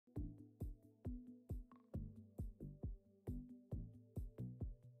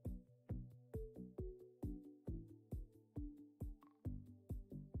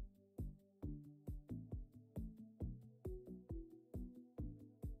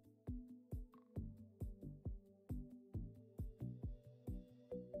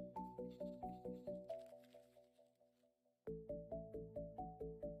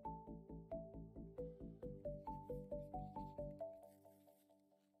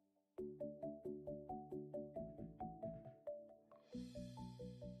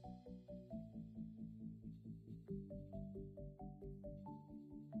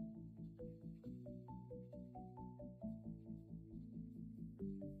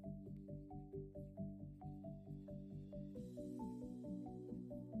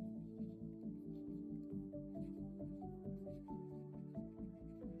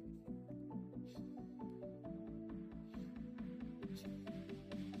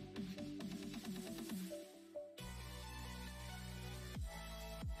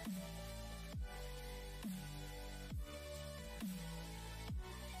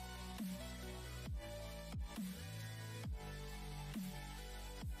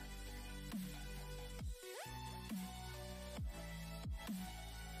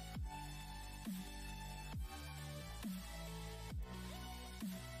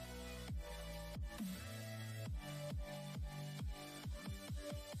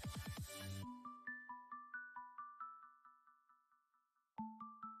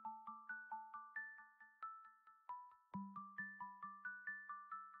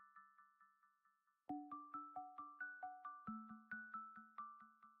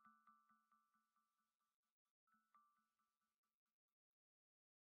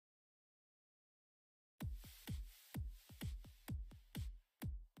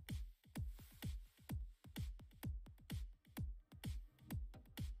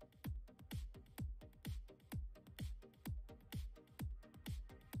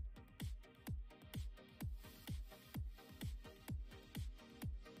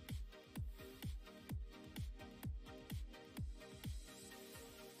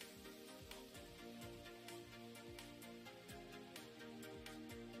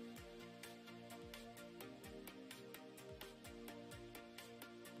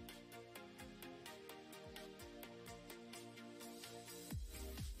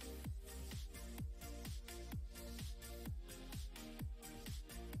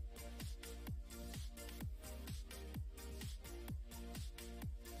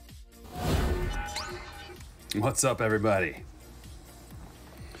What's up, everybody?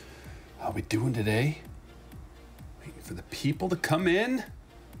 How we doing today? Waiting for the people to come in.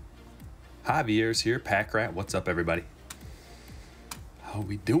 Javier's here, Pack Rat. What's up, everybody? How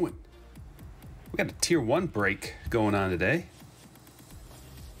we doing? We got a tier 1 break going on today.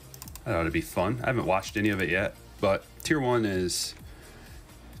 That ought to be fun. I haven't watched any of it yet, but tier 1 is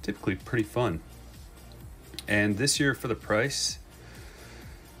typically pretty fun. And this year, for the price,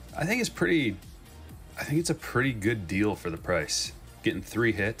 I think it's a pretty good deal for the price. Getting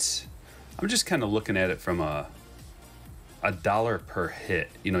 3 hits. I'm just kind of looking at it from a dollar per hit.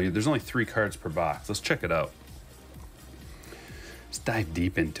 You know, there's only 3 cards per box. Let's check it out. Let's dive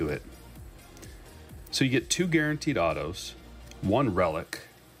deep into it. So you get 2 guaranteed autos, 1 relic.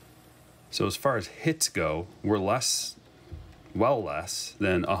 So as far as hits go, we're less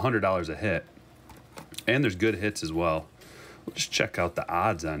than $100 a hit. And there's good hits as well. We'll just check out the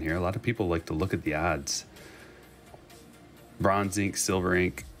odds on here. A lot of people like to look at the odds. Bronze ink, silver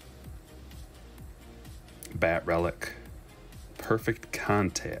ink, bat relic, perfect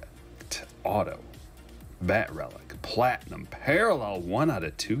contact, auto, bat relic, platinum, parallel 1 out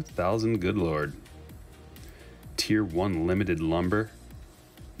of 2,000, good lord. Tier 1 limited lumber,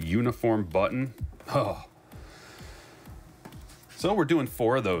 uniform button. Oh. So we're doing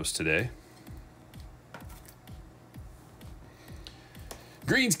 4 of those today.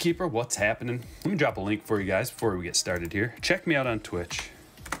 Greenskeeper, what's happening? Let me drop a link for you guys before we get started here. Check me out on Twitch.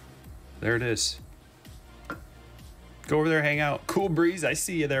 There it is. Go over there, hang out. Cool Breeze, I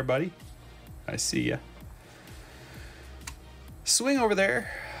see you there, buddy. I see you. Swing over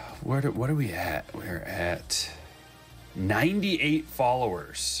there. What are we at? We're at 98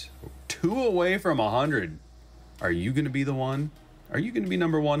 followers. 2 away from 100. Are you going to be the one? Are you going to be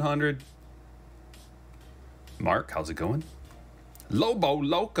number 100? Mark, how's it going? Lobo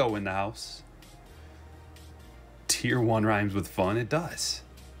Loco in the house. Tier 1 rhymes with fun. It does.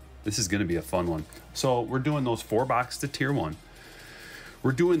 This is going to be a fun one. So we're doing those 4 boxes to tier 1.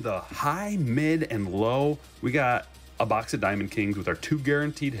 We're doing the high, mid, and low. We got a box of Diamond Kings with our 2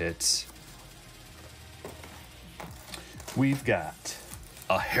 guaranteed hits. We've got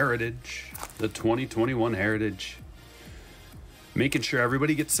a Heritage, the 2021 Heritage. Making sure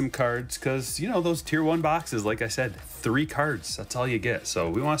everybody gets some cards because, you know, those tier 1 boxes, like I said, 3 cards. That's all you get. So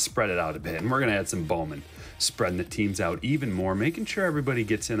we want to spread it out a bit. And we're going to add some Bowman, spreading the teams out even more, making sure everybody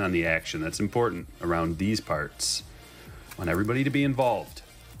gets in on the action. That's important around these parts. I want everybody to be involved.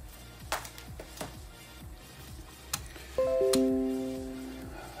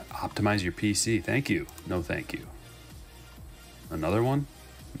 Optimize your PC. Thank you. No, thank you. Another one?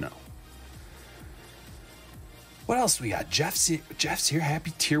 No. What else we got? Jeff's here.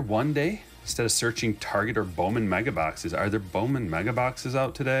 Happy Tier 1 day. Instead of searching Target or Bowman Mega Boxes, are there Bowman Mega Boxes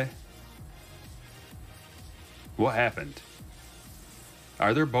out today? What happened?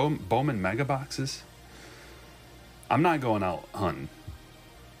 Are there Bowman Mega Boxes? I'm not going out hunting.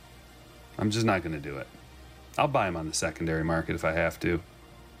 I'm just not going to do it. I'll buy them on the secondary market if I have to.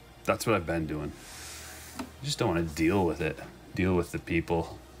 That's what I've been doing. I just don't want to deal with it. Deal with the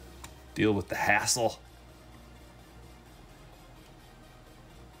people. Deal with the hassle.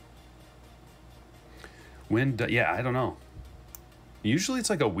 Yeah, I don't know. Usually it's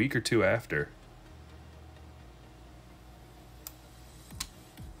like a week or two after.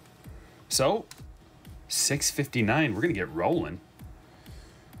 So, 6:59, we're going to get rolling.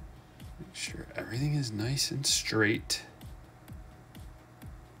 Make sure everything is nice and straight.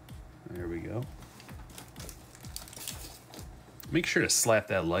 There we go. Make sure to slap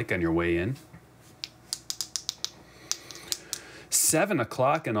that like on your way in. 7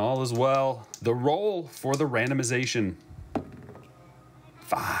 o'clock and all is well. The roll for the randomization.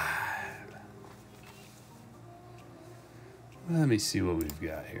 5. Let me see what we've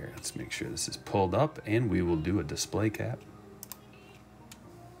got here. Let's make sure this is pulled up and we will do a display cap.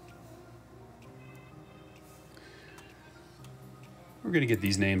 We're going to get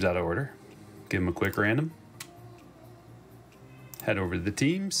these names out of order. Give them a quick random. Head over to the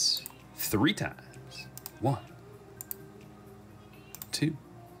teams 3 times. 1, 2,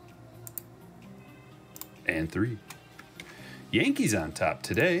 and 3. Yankees on top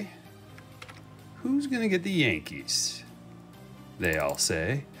today. Who's going to get the Yankees? They all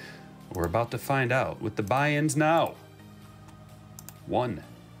say. We're about to find out with the buy-ins now. 1,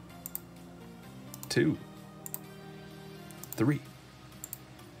 2, 3,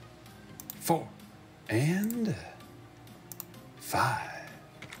 4, and 5.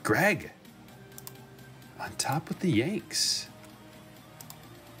 Greg on top with the Yanks.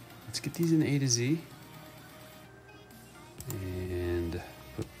 Let's get these in A to Z. And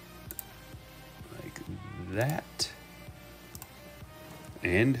put like that.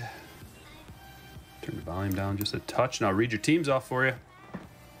 And turn the volume down just a touch. And I'll read your teams off for you.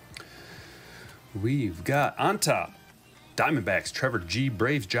 We've got on top, Diamondbacks, Trevor G,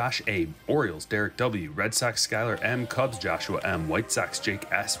 Braves, Josh A, Orioles, Derek W, Red Sox, Skylar M, Cubs, Joshua M, White Sox,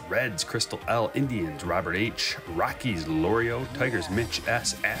 Jake S, Reds, Crystal L, Indians, Robert H, Rockies, Lorio, Tigers, Mitch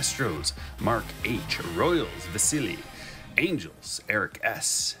S, Astros, Mark H, Royals, Vasily, Angels, Eric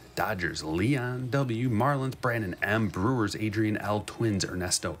S, Dodgers, Leon W, Marlins, Brandon M, Brewers, Adrian L, Twins,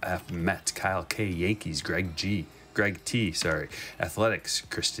 Ernesto F, Mets, Kyle K, Yankees, Greg T, Athletics,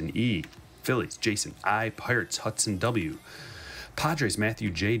 Kristen E, Phillies, Jason I, Pirates, Hudson W, Padres,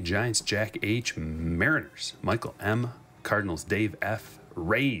 Matthew J, Giants, Jack H, Mariners, Michael M, Cardinals, Dave F,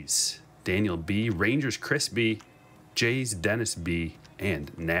 Rays, Daniel B, Rangers, Chris B, Jays, Dennis B,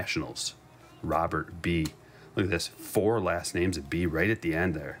 and Nationals, Robert B. Look at this, 4 last names of B right at the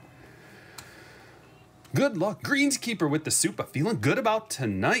end there. Good luck, Greenskeeper with the super. Feeling good about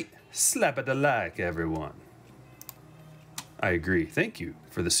tonight. Slap it a like, everyone. I agree. Thank you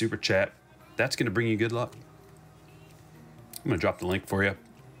for the super chat. That's going to bring you good luck. I'm going to drop the link for you.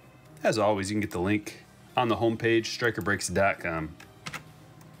 As always, you can get the link on the homepage, strikerbreaks.com.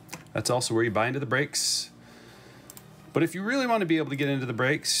 That's also where you buy into the breaks. But if you really want to be able to get into the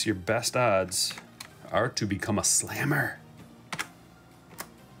breaks, your best odds are to become a slammer.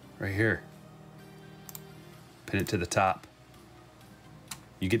 Right here. Pin it to the top.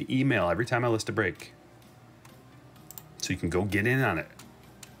 You get an email every time I list a break. So you can go get in on it.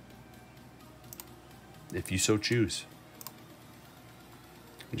 If you so choose.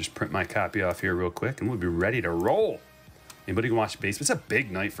 I'll just print my copy off here real quick and we'll be ready to roll. Anybody can watch baseball? It's a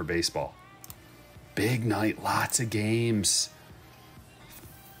big night for baseball. Big night, lots of games.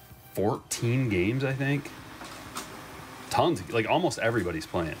 14 games, I think. Tons, like almost everybody's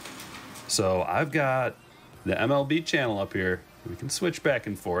playing. So I've got the MLB channel up here. We can switch back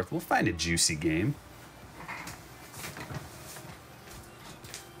and forth. We'll find a juicy game.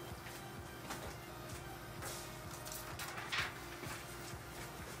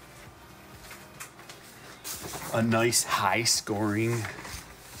 A nice high scoring,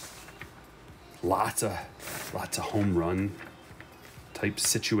 lots of home run type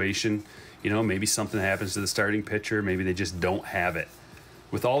situation. You know, maybe something happens to the starting pitcher. Maybe they just don't have it.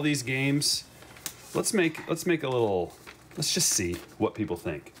 With all these games, let's make a little. Let's just see what people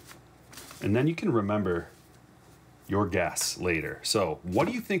think, and then you can remember your guess later. So, what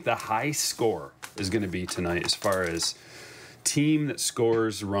do you think the high score is going to be tonight as far as team that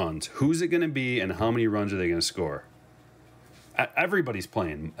scores runs. Who's it going to be and how many runs are they going to score? Everybody's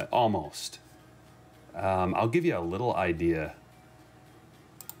playing, almost. I'll give you a little idea.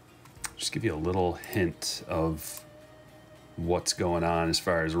 Just give you a little hint of what's going on as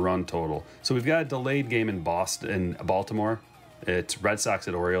far as run total. So we've got a delayed game in Baltimore. It's Red Sox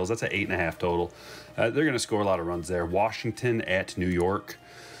at Orioles. That's an 8.5 total. They're going to score a lot of runs there. Washington at New York.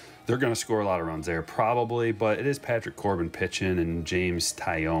 They're going to score a lot of runs there, probably, but it is Patrick Corbin pitching and James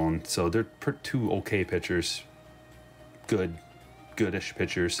Tyone. So they're two okay pitchers. Goodish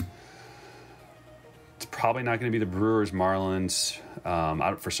pitchers. It's probably not going to be the Brewers, Marlins.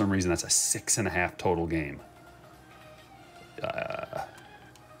 For some reason, that's a 6.5 total game.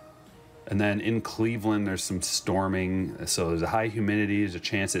 And then in Cleveland, there's some storming. So there's a high humidity. There's a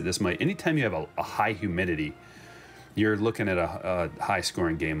chance that this might... Anytime you have a high humidity, you're looking at a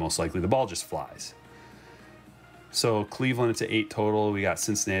high-scoring game, most likely. The ball just flies. So Cleveland, it's an 8 total. We got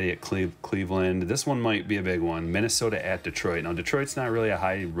Cincinnati at Cleveland. This one might be a big one. Minnesota at Detroit. Now, Detroit's not really a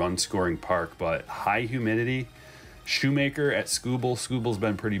high-run scoring park, but high humidity. Shoemaker at Skubal. Skubal's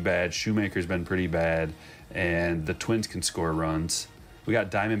been pretty bad. Shoemaker's been pretty bad. And the Twins can score runs. We got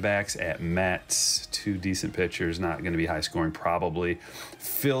Diamondbacks at Mets. 2 decent pitchers. Not going to be high-scoring, probably.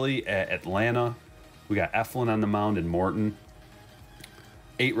 Philly at Atlanta. We got Eflin on the mound and Morton.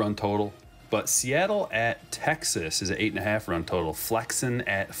 8-run total. But Seattle at Texas is an 8.5-run total. Flexen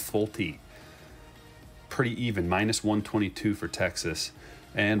at Fulte. Pretty even. Minus 122 for Texas.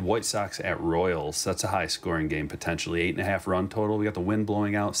 And White Sox at Royals. That's a high-scoring game, potentially. 8.5-run total. We got the wind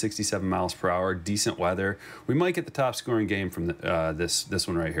blowing out, 67 miles per hour. Decent weather. We might get the top-scoring game from this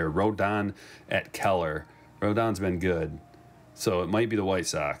one right here. Rodon at Keller. Rodon's been good. So it might be the White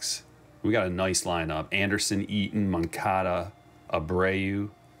Sox. We got a nice lineup. Anderson, Eaton, Moncada, Abreu,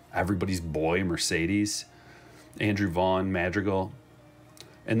 everybody's boy, Mercedes, Andrew Vaughn, Madrigal.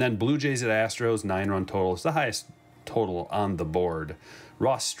 And then Blue Jays at Astros, 9-run total. It's the highest total on the board.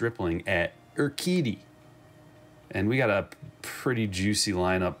 Ross Stripling at Urquidy. And we got a pretty juicy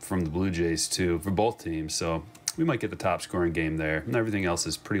lineup from the Blue Jays, too, for both teams. So we might get the top-scoring game there. And everything else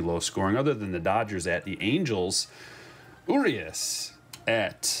is pretty low-scoring, other than the Dodgers at the Angels. Urias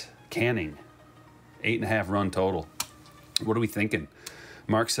at Canning. 8.5-run total. What are we thinking?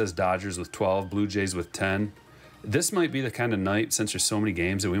 Mark says Dodgers with 12, Blue Jays with 10. This might be the kind of night, since there's so many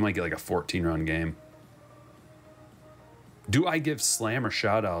games, that we might get like a 14-run game. Do I give slammer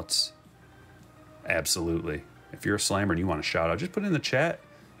shout-outs? Absolutely. If you're a slammer and you want a shout-out, just put it in the chat.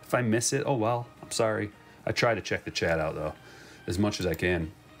 If I miss it, oh well, I'm sorry. I try to check the chat out, though, as much as I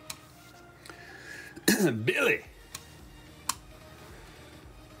can. Billy.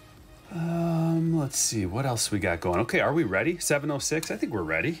 Let's see, what else we got going? Okay, are we ready? 7:06, I think we're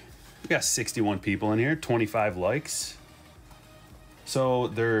ready. We got 61 people in here, 25 likes. So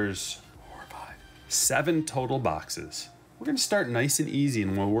there's 7 total boxes. We're going to start nice and easy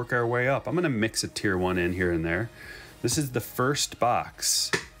and we'll work our way up. I'm going to mix a tier 1 in here and there. This is the first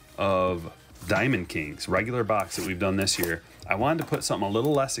box of Diamond Kings, regular box that we've done this year. I wanted to put something a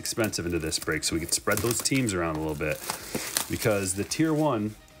little less expensive into this break so we could spread those teams around a little bit. Because the tier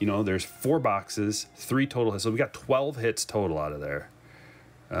 1, you know, there's 4 boxes, 3 total hits. So we got 12 hits total out of there.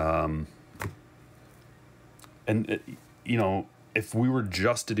 You know, if we were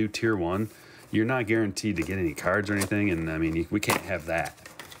just to do tier 1, you're not guaranteed to get any cards or anything. And I mean, we can't have that.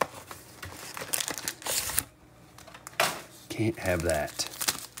 Can't have that.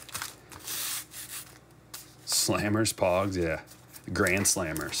 Slammers, Pogs, yeah. Grand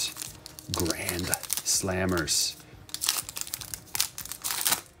Slammers. Grand Slammers.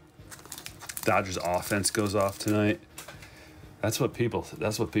 Dodgers offense goes off tonight. That's what people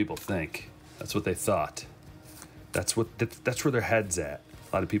think. That's what they thought. That's where their head's at.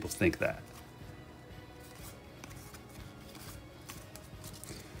 A lot of people think that.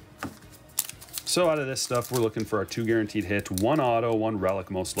 So out of this stuff, we're looking for our 2 guaranteed hits, 1 auto, 1 relic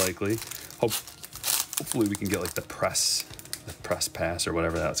most likely. Hopefully we can get like the press pass or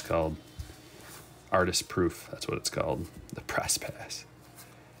whatever that's called. Artist proof, that's what it's called. The press pass.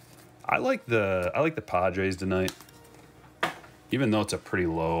 I like the Padres tonight. Even though it's a pretty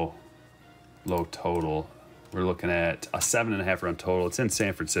low total. We're looking at a 7.5-run total. It's in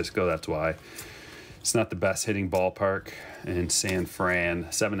San Francisco, that's why. It's not the best hitting ballpark in San Fran.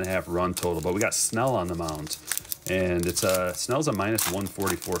 7.5-run total, but we got Snell on the mound. And Snell's a minus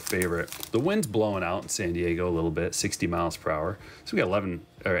 144 favorite. The wind's blowing out in San Diego a little bit, 60 miles per hour. So we got 11,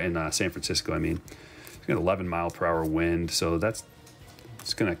 or in San Francisco, I mean. We got 11 mile per hour wind, so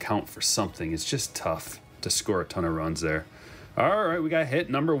it's going to count for something. It's just tough to score a ton of runs there. All right, we got hit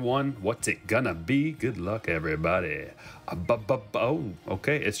number 1. What's it gonna be? Good luck, everybody. Oh,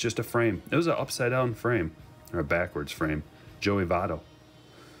 okay, it's just a frame. It was an upside down frame, or a backwards frame. Joey Votto.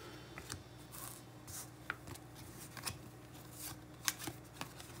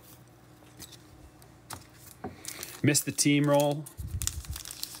 Missed the team roll.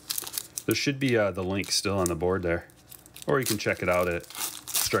 There should be the link still on the board there. Or you can check it out at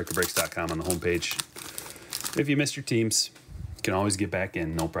StrykerBreaks.com on the homepage. If you missed your teams, you can always get back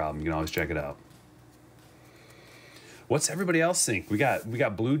in. No problem. You can always check it out. What's everybody else think? We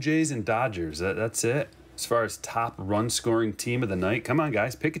got Blue Jays and Dodgers. That's it. As far as top run-scoring team of the night. Come on,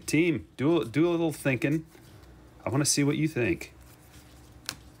 guys. Pick a team. Do a little thinking. I want to see what you think.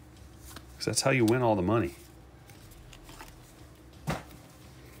 Because that's how you win all the money.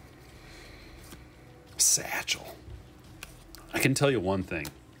 Satchel. I can tell you one thing.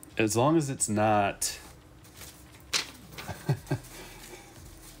 As long as it's not...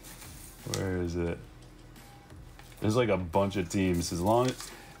 Where is it? There's like a bunch of teams. As long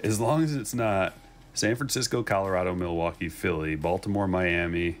as it's not San Francisco, Colorado, Milwaukee, Philly, Baltimore,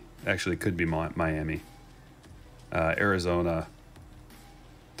 Miami. Actually, it could be Miami. Arizona,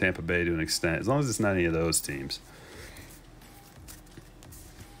 Tampa Bay to an extent. As long as it's not any of those teams.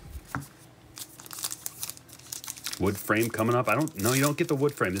 Wood frame coming up. You don't get the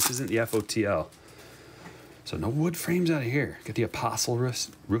wood frame. This isn't the FOTL. So no wood frames out of here. Get the Apostle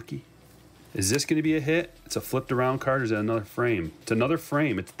rookie. Is this going to be a hit? It's a flipped around card, or is it another frame? It's another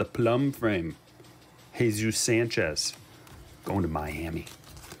frame. It's the plum frame. Jesus Sanchez going to Miami.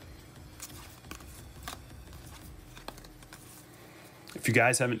 If you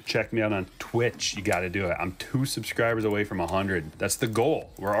guys haven't checked me out on Twitch, you got to do it. I'm 2 subscribers away from 100. That's the goal.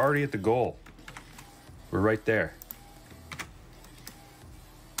 We're already at the goal. We're right there.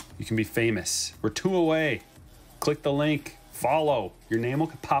 You can be famous. We're 2 away. Click the link. Follow. Your name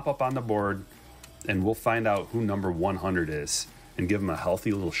will pop up on the board, and we'll find out who number 100 is and give them a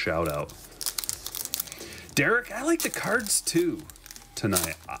healthy little shout out. Derek, I like the Cards too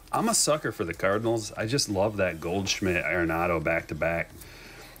tonight. I'm a sucker for the Cardinals. I just love that Goldschmidt Arenado back-to-back.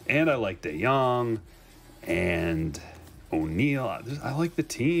 And I like DeYoung and O'Neill. I like the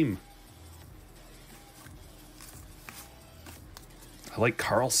team. I like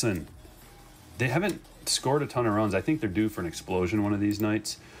Carlson. They haven't scored a ton of runs. I think they're due for an explosion one of these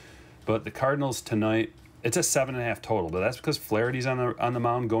nights. But the Cardinals tonight, it's a 7.5 total. But that's because Flaherty's on the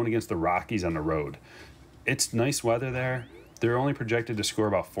mound going against the Rockies on the road. It's nice weather there. They're only projected to score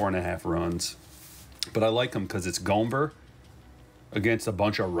about 4.5 runs. But I like them because it's Gomber against a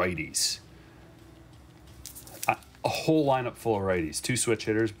bunch of righties. A whole lineup full of righties. 2 switch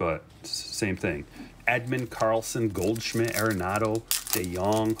hitters, but same thing. Edman, Carlson, Goldschmidt, Arenado,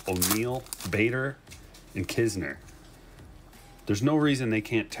 DeYoung, O'Neill, Bader, and Kisner. There's no reason they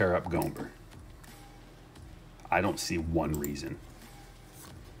can't tear up Gomber. I don't see one reason.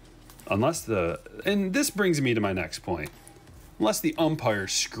 And this brings me to my next point. Unless the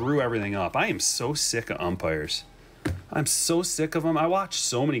umpires screw everything up. I am so sick of umpires. I'm so sick of them. I watch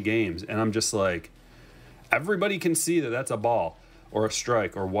so many games, and I'm just like, everybody can see that that's a ball or a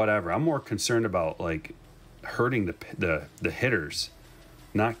strike or whatever. I'm more concerned about like hurting the hitters,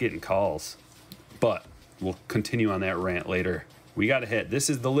 not getting calls. But we'll continue on that rant later. We got a hit. This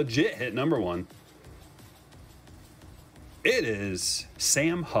is the legit hit number 1. It is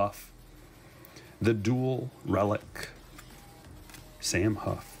Sam Huff, the dual relic. Sam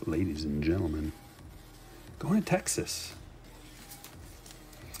Huff, ladies and gentlemen, going to Texas.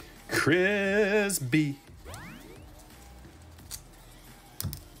 Chris B.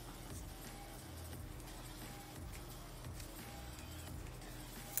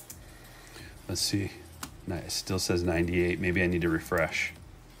 Let's see. It still says 98. Maybe I need to refresh.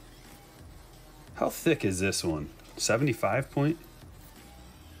 How thick is this one? 75 point?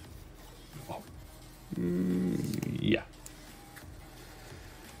 Oh. Yeah.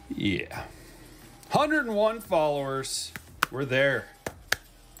 Yeah. 101 followers. We're there.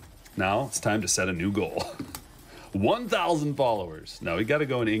 Now it's time to set a new goal. 1,000 followers. Now we got to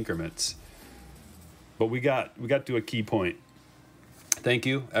go in increments. But we got to a key point. Thank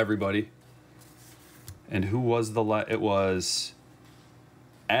you, everybody. And who was it was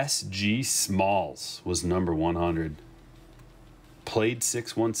SG Smalls was number 100. Played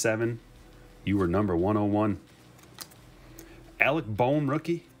 617. You were number 101. Alec Bohm,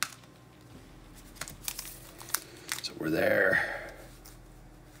 rookie. So we're there.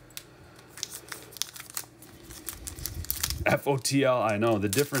 FOTL, I know. The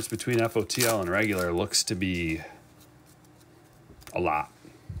difference between FOTL and regular looks to be a lot.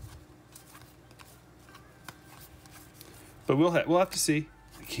 But we'll have to see.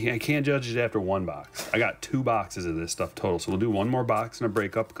 I can't judge it after one box. I got 2 boxes of this stuff total, so we'll do one more box and a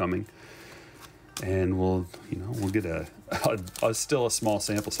breakup coming, and we'll get a still a small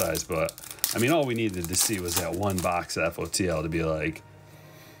sample size. But I mean, all we needed to see was that one box of FOTL to be like.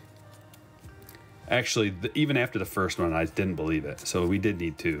 Actually, even after the first one, I didn't believe it. So we did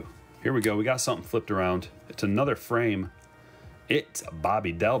need 2. Here we go. We got something flipped around. It's another frame. It's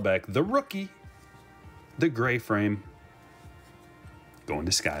Bobby Delbeck, the rookie, the gray frame. Going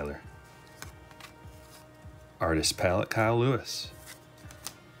to Skyler. Artist palette, Kyle Lewis.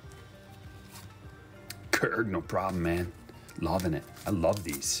 Kurg, no problem, man. Loving it. I love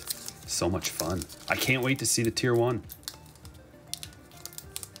these. So much fun. I can't wait to see the tier 1.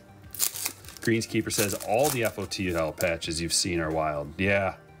 Greenskeeper says all the FOTL patches you've seen are wild.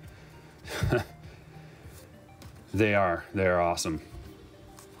 Yeah. They are. They're awesome.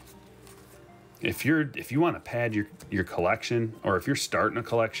 If you want to pad your collection, or if you're starting a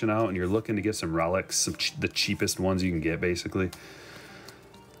collection out and you're looking to get some relics, the cheapest ones you can get, basically,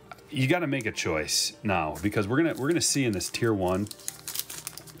 you got to make a choice now, because we're gonna see in this tier 1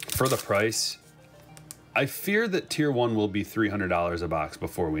 for the price. I fear that tier 1 will be $300 a box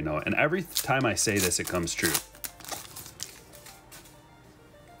before we know it, and every time I say this, it comes true.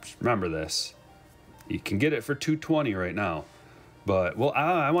 Just remember this: you can get it for $220 right now. But, well,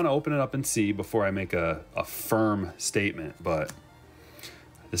 I want to open it up and see before I make a firm statement. But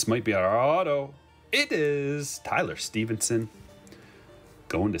this might be our auto. It is Tyler Stevenson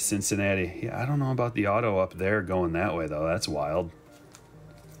going to Cincinnati. Yeah, I don't know about the auto up there going that way, though. That's wild.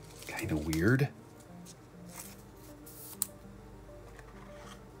 Kind of weird.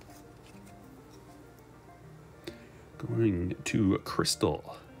 Going to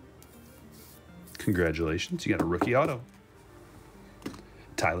Crystal. Congratulations. You got a rookie auto.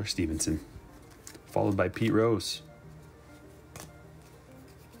 Tyler Stevenson, followed by Pete Rose.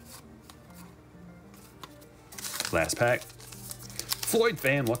 Last pack. Floyd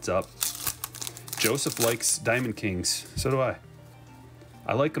fan, what's up? Joseph likes Diamond Kings. So do I.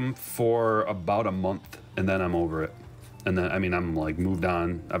 I like them for about a month, and then I'm over it. And then, I mean, I'm like moved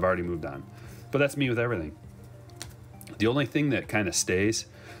on. I've already moved on. But that's me with everything. The only thing that kind of stays,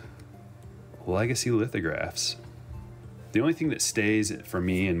 legacy lithographs. The only thing that stays for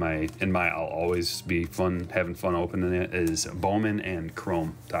me in my I'll always be having fun opening it is Bowman and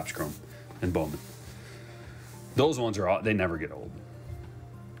Chrome, Topps Chrome and Bowman. Those ones they never get old.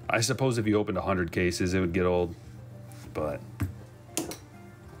 I suppose if you opened 100 cases, it would get old, but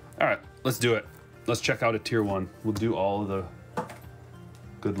all right, let's do it. Let's check out a tier 1. We'll do all of the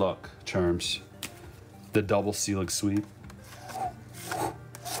good luck charms. The double Selig sweep.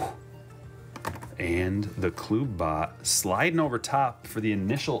 And the Klub bot sliding over top for the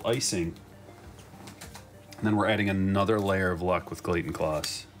initial icing. And then we're adding another layer of luck with Clayton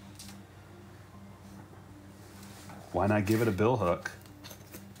Kloss. Why not give it a bill hook?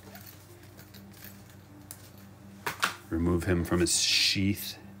 Remove him from his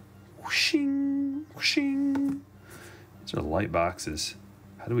sheath. Whooshing, whooshing. These are light boxes.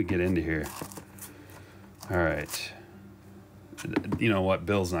 How do we get into here? All right. You know what?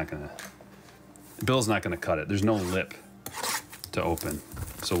 Bill's not gonna cut it. There's no lip to open.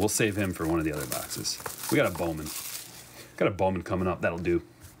 So we'll save him for one of the other boxes. We got a Bowman. Got a Bowman coming up. That'll do.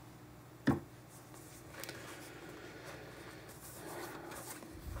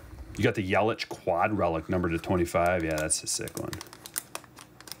 You got the Yelich quad relic numbered to 25. Yeah, that's a sick one.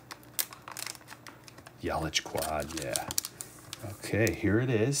 Yelich quad, yeah. Okay, here it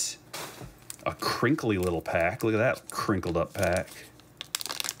is. A crinkly little pack. Look at that crinkled up pack.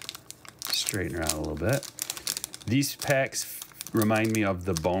 Straighten her out a little bit. These packs remind me of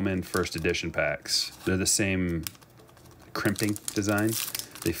the Bowman first edition packs. They're the same crimping design.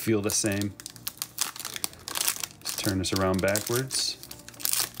 They feel the same. Let's turn this around backwards.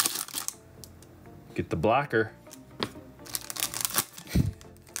 Get the blocker.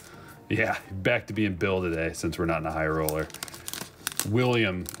 Yeah, back to being Bill today since we're not in a high roller.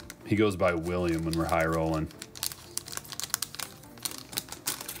 William, he goes by William when we're high rolling.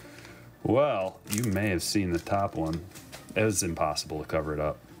 Well, you may have seen the top one. It was impossible to cover it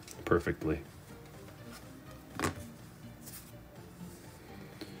up perfectly.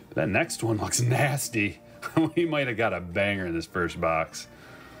 That next one looks nasty. We might have got a banger in this first box.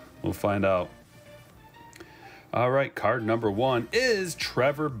 We'll find out. All right, card number 1 is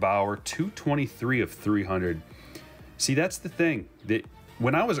Trevor Bauer, 223 of 300. See, that's the thing.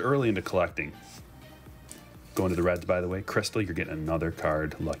 When I was early into collecting, going to the Reds, by the way, Crystal, you're getting another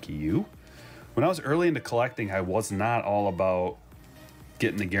card. Lucky you. When I was early into collecting, I was not all about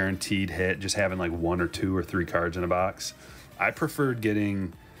getting the guaranteed hit, just having like 1 or 2 or 3 cards in a box. I preferred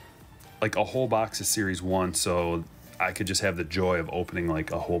getting like a whole box of Series 1 so I could just have the joy of opening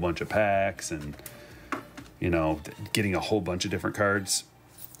like a whole bunch of packs and, you know, getting a whole bunch of different cards.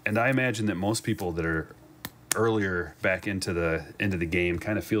 And I imagine that most people that are earlier back into the game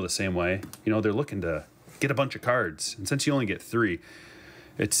kind of feel the same way. You know, they're looking to get a bunch of cards. And since you only get 3,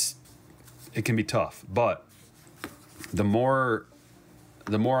 it can be tough. But the more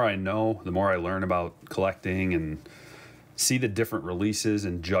I know, the more I learn about collecting and see the different releases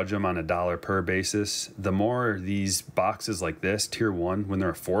and judge them on a dollar per basis, the more these boxes like this, tier 1, when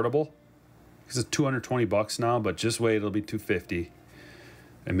they're affordable, because it's $220 now, but just wait, it'll be $250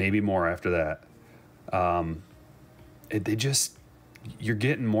 and maybe more after that. You're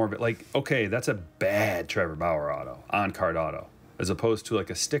getting more of it. Like, okay, that's a bad Trevor Bauer auto, on-card auto, as opposed to like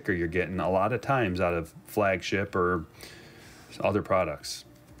a sticker you're getting a lot of times out of Flagship or other products.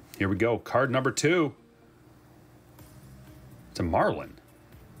 Here we go. Card number 2. It's a Marlin.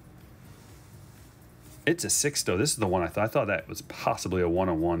 It's a Sixto. This is the one I thought that was possibly a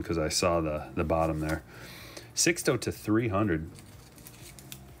 101 because I saw the bottom there. Sixto to 300.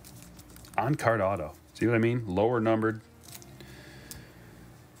 On-card auto. See what I mean? Lower numbered.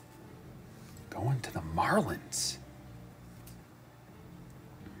 Going to the Marlins.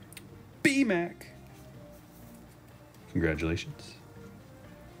 B-Mac. Congratulations.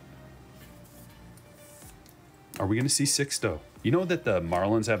 Are we going to see Sixto? You know that the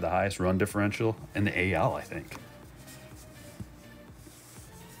Marlins have the highest run differential in the AL, I think.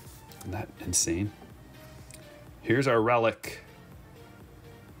 Isn't that insane? Here's our relic.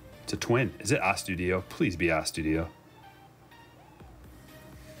 It's a twin. Is it Astudillo? Please be Astudillo.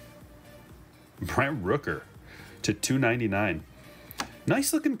 Brian Rooker to 299.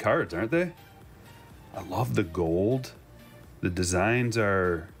 Nice looking cards, aren't they? I love the gold. The designs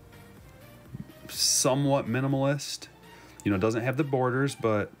are somewhat minimalist. You know, it doesn't have the borders,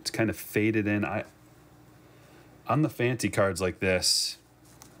 but it's kind of faded in. On the fancy cards like this,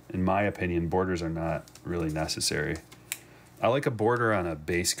 in my opinion, borders are not really necessary. I like a border on a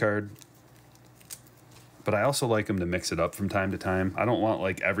base card, but I also like them to mix it up from time to time. I don't want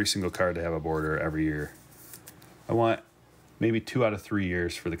like every single card to have a border every year. I want maybe 2 out of 3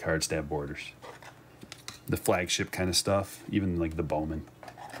 years for the cards to have borders. The Flagship kind of stuff, even like the Bowman.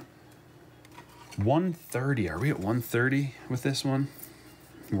 130. Are we at 130 with this one?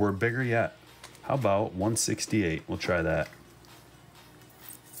 We're bigger yet. How about 168? We'll try that.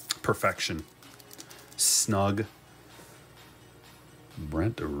 Perfection. Snug.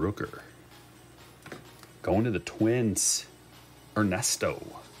 Brent Rooker. Going to the Twins.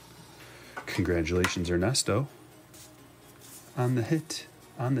 Ernesto. Congratulations, Ernesto. On the hit.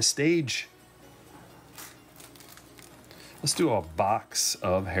 On the stage. Let's do a box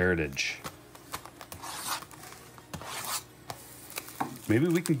of Heritage. Maybe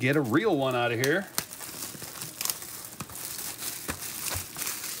we can get a real one out of here.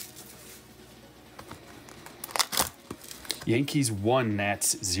 Yankees 1,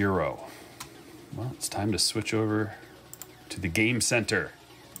 Nats 0. Well, it's time to switch over to the game center.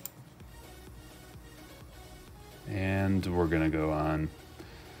 And we're going to go on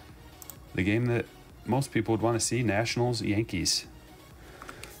the game that most people would want to see, Nationals, Yankees.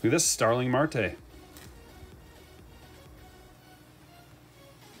 Look at this, Starling Marte.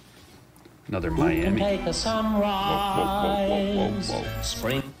 Another Miami. Take a sunrise. Whoa.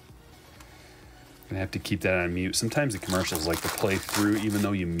 Spring. Gonna have to keep that on mute. Sometimes the commercials like to play through even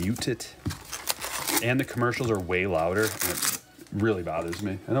though you mute it. And the commercials are way louder. And it really bothers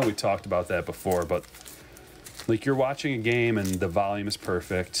me. I know we talked about that before, but like you're watching a game and the volume is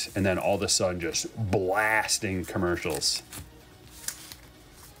perfect, and then all of a sudden just blasting commercials.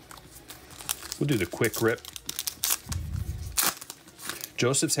 We'll do the quick rip.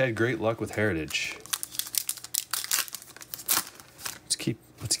 Joseph's had great luck with Heritage.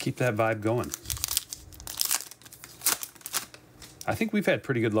 Let's keep that vibe going. I think we've had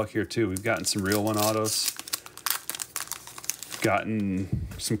pretty good luck here too. We've gotten some real one autos. Gotten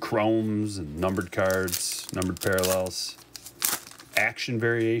some chromes and numbered cards, numbered parallels. Action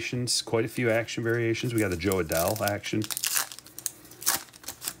variations, quite a few action variations. We got the Joe Adele action.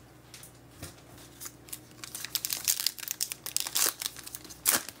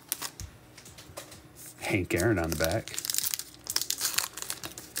 Hank Aaron on the back.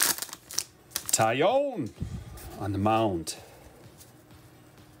 Tyone on the mound.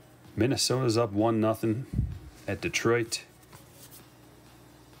 Minnesota's up 1-0 at Detroit.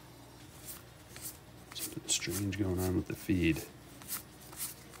 Something strange going on with the feed.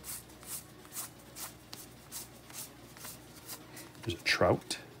 There's a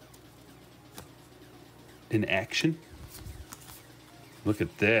Trout in action. Look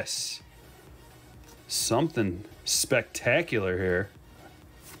at this. Something spectacular here,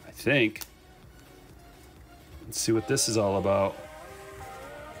 I think. Let's see what this is all about.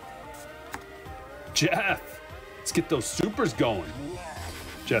 Jeff, let's get those supers going.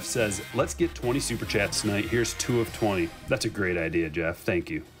 Jeff says, let's get 20 super chats tonight. Here's 2 of 20. That's a great idea, Jeff. Thank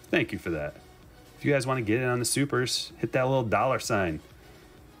you. Thank you for that. If you guys want to get in on the supers, hit that little $sign.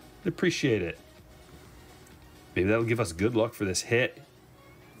 I'd appreciate it. Maybe that'll give us good luck for this hit.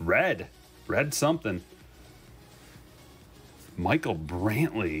 Red something. Michael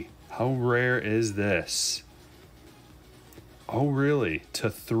Brantley. How rare is this? Oh, really? To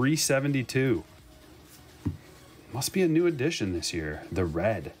 372. Must be a new addition this year. The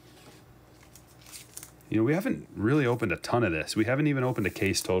red. You know, we haven't really opened a ton of this. We haven't even opened a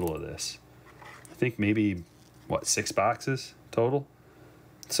case total of this. I think maybe, 6 boxes total?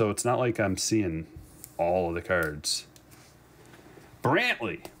 So it's not like I'm seeing all of the cards.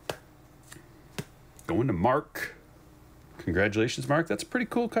 Brantley. Going to Mark. Congratulations, Mark. That's a pretty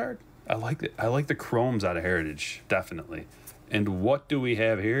cool card. I like it. I like the chromes out of Heritage, definitely. And what do we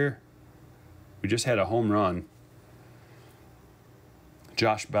have here? We just had a home run.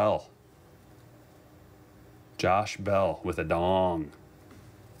 Josh Bell. Josh Bell with a dong.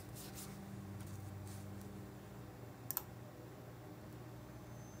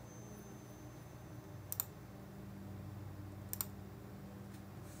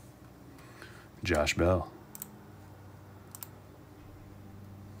 Josh Bell.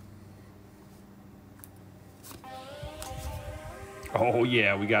 Oh,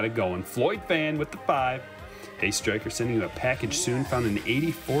 yeah, we got it going. Floyd Fan with the 5. Hey, Stryker, sending you a package soon. Found an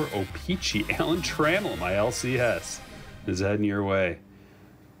 84 O-Pee-Chee Alan Trammell, my LCS. Is heading your way.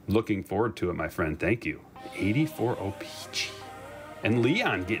 Looking forward to it, my friend. Thank you. 84 O-Pee-Chee. And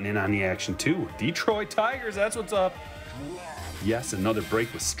Leon getting in on the action, too. Detroit Tigers, that's what's up. Yes, another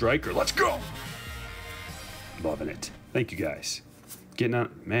break with Stryker. Let's go. Loving it. Thank you, guys. Getting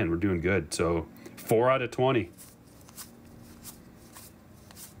on. Man, we're doing good. So, 4 out of 20.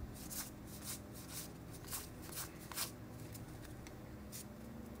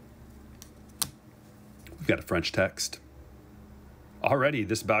 We've got a French text. Already,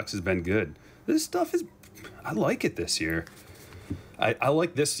 this box has been good. This stuff is... I like it this year. I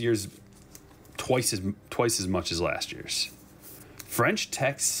like this year's twice as much as last year's. French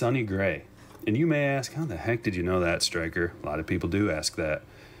text Sonny Gray. And you may ask, how the heck did you know that, Stryker? A lot of people do ask that.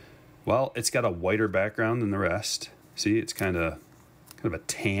 Well, it's got a whiter background than the rest. See, it's kind of a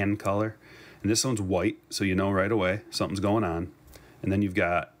tan color. And this one's white, so you know right away something's going on. And then you've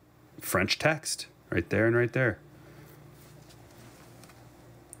got French text right there and right there.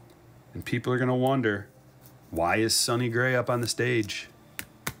 And people are going to wonder, why is Sonny Gray up on the stage?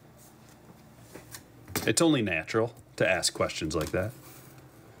 It's only natural to ask questions like that.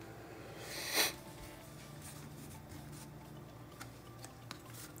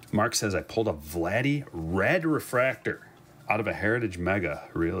 Mark says, I pulled a Vladdy red refractor out of a Heritage Mega.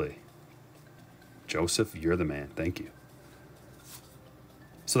 Really? Joseph, you're the man. Thank you.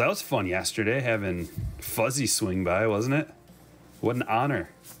 So that was fun yesterday, having Fuzzy swing by, wasn't it? What an honor.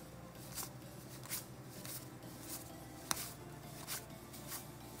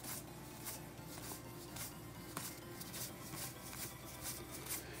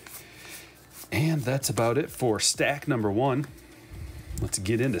 And that's about it for stack number 1. Let's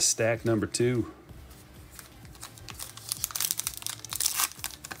get into stack number 2.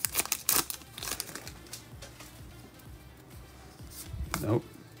 Nope,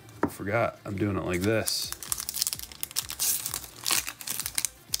 forgot. I'm doing it like this.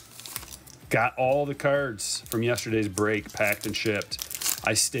 Got all the cards from yesterday's break packed and shipped.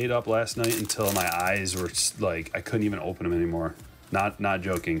 I stayed up last night until my eyes were like, I couldn't even open them anymore. Not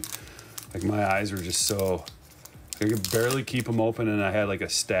joking. Like my eyes were just so, I could barely keep them open, and I had like a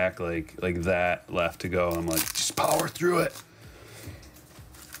stack like that left to go. I'm like, just power through it.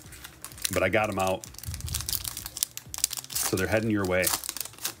 But I got them out. So they're heading your way.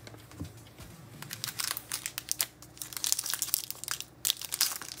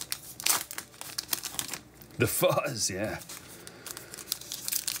 The Fuzz, yeah.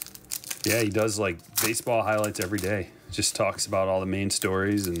 Yeah, he does like baseball highlights every day. Just talks about all the main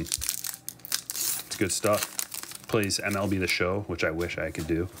stories, and it's good stuff. Plays MLB The Show, which I wish I could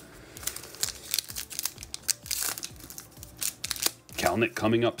do. Kelnick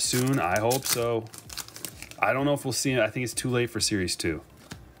coming up soon. I hope so. I don't know if we'll see it. I think it's too late for Series 2.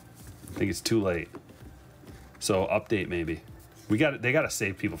 I think it's too late. So update maybe. They got to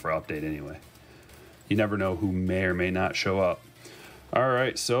save people for update anyway. You never know who may or may not show up. All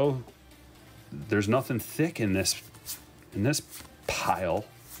right, so there's nothing thick in this pile,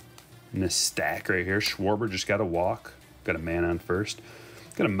 in this stack right here. Schwarber just got a walk. Got a man on first.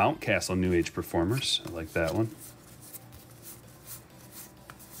 Got a Mountcastle New Age Performers. I like that one.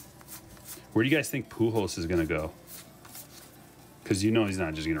 Where do you guys think Pujols is going to go? Because you know he's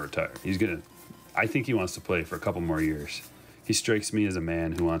not just going to retire. He's going to. I think he wants to play for a couple more years. He strikes me as a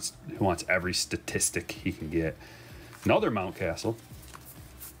man who wants every statistic he can get. Another Mountcastle.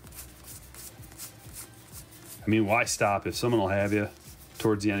 I mean, why stop if someone will have you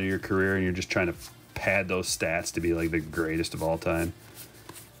towards the end of your career and you're just trying to pad those stats to be like the greatest of all time?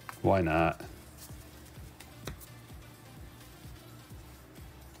 Why not?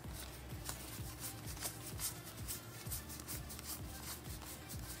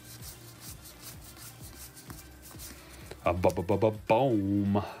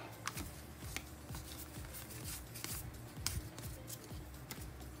 Boom.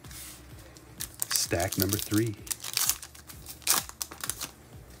 Stack number 3.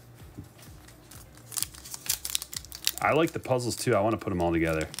 I like the puzzles too. I want to put them all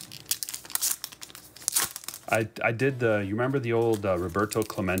together. I did you remember the old Roberto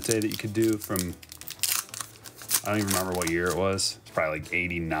Clemente that you could do from, I don't even remember what year it was. It's probably like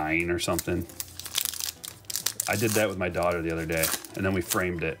 89 or something. I did that with my daughter the other day, and then we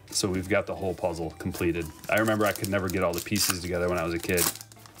framed it. So we've got the whole puzzle completed. I remember I could never get all the pieces together when I was a kid.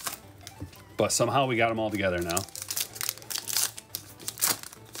 But somehow we got them all together now.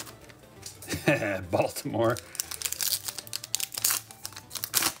 Baltimore.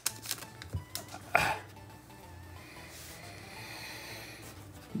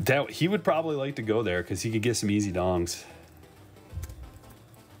 He would probably like to go there because he could get some easy dongs.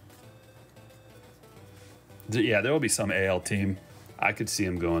 Yeah, there will be some AL team. I could see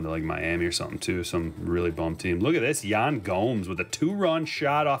him going to like Miami or something too. Some really bum team. Look at this. Yan Gomes with a 2-run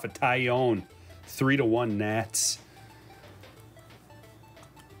shot off of Tyone. 3-1 Nats.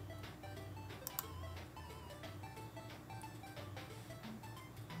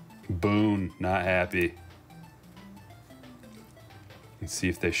 Boone, not happy. Let's see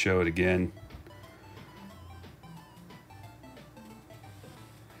if they show it again.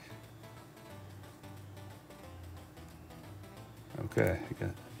 Okay, I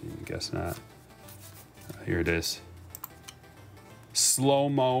guess not. Here it is.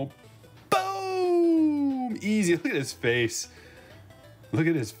 Slow-mo. Boom! Easy. Look at his face. Look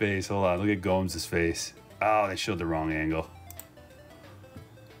at his face. Hold on. Look at Gomes' face. Oh, they showed the wrong angle.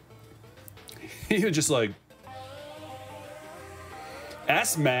 He was just like,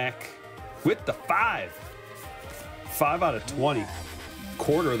 S-Mac with the 5. 5 out of 20.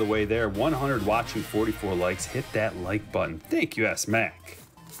 Quarter of the way there. 100 watching, 44 likes. Hit that like button. Thank you, S-Mac.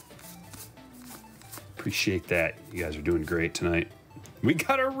 Appreciate that. You guys are doing great tonight. We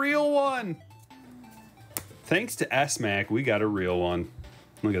got a real one. Thanks to S-Mac, we got a real one.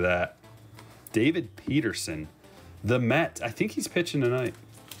 Look at that. David Peterson. The Met. I think he's pitching tonight.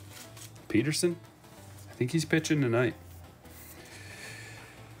 Peterson? I think he's pitching tonight.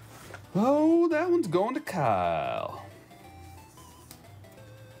 Oh, that one's going to Kyle.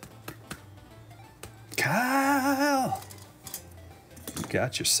 Kyle! You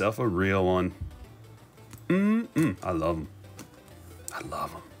got yourself a real one. I love them. I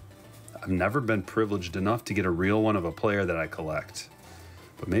love them. I've never been privileged enough to get a real one of a player that I collect.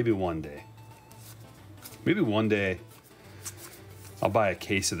 But maybe one day. Maybe one day I'll buy a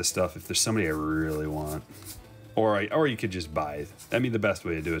case of the stuff if there's somebody I really want. Or you could just buy it. I mean, the best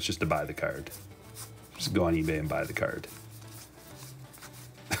way to do it is just to buy the card. Just go on eBay and buy the card.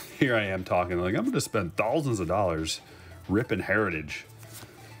 Here I am talking like I'm going to spend thousands of dollars ripping Heritage,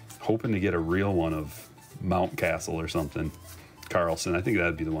 hoping to get a real one of Mountcastle or something. Carlson. I think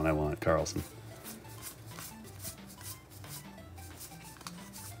that'd be the one I want. Carlson.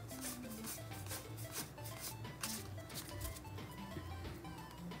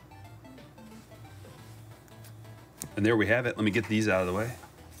 And there we have it. Let me get these out of the way.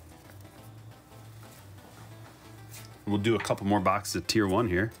 We'll do a couple more boxes of Tier 1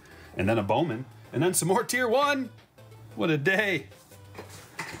 here. And then a Bowman. And then some more Tier 1. What a day.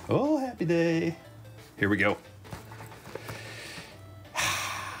 Oh, happy day. Here we go.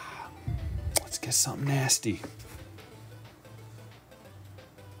 Let's get something nasty.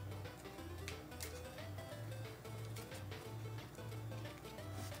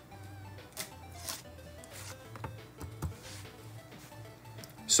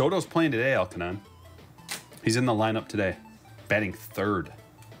 Soto's playing today, Alcanon. He's in the lineup today, batting third.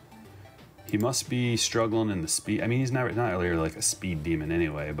 He must be struggling in the speed. I mean, he's not really like a speed demon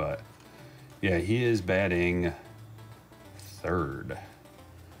anyway, but yeah, he is batting 3rd.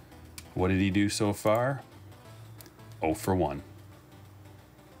 What did he do so far? 0 for 1.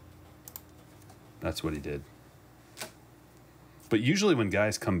 That's what he did. But usually when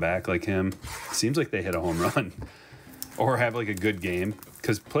guys come back like him, it seems like they hit a home run or have like a good game,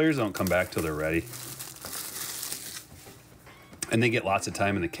 because players don't come back till they're ready. And they get lots of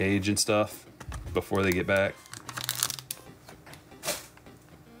time in the cage and stuff before they get back.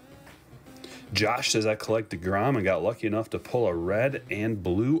 Josh says, I collect DeGrom and got lucky enough to pull a red and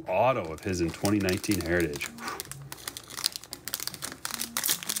blue auto of his in 2019 Heritage.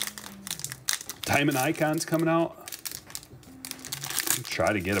 Diamond Icon's coming out.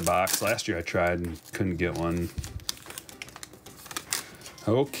 Try to get a box. Last year I tried and couldn't get one.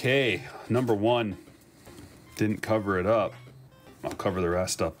 Okay, number 1. Didn't cover it up. I'll cover the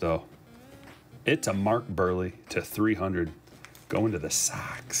rest up though. It's a Mark Burley to 300. Going to the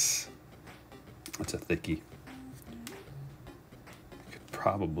Sox. That's a thickie. Could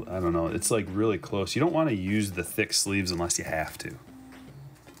probably, I don't know. It's like really close. You don't want to use the thick sleeves unless you have to,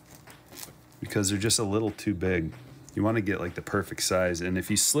 because they're just a little too big. You want to get like the perfect size. And if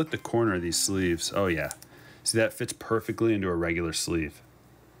you slit the corner of these sleeves, oh yeah. See, that fits perfectly into a regular sleeve.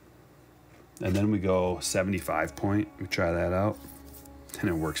 And then we go 75 point. We try that out. And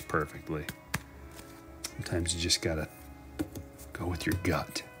it works perfectly. Sometimes you just gotta go with your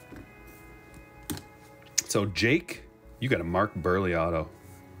gut. So Jake, you got a Mark Burley auto.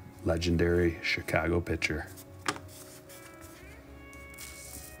 Legendary Chicago pitcher.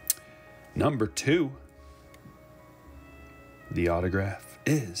 Number 2. The autograph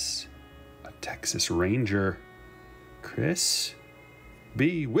is a Texas Ranger. Chris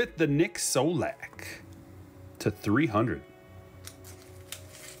B with the Nick Solak to 300.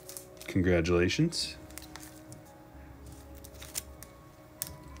 Congratulations.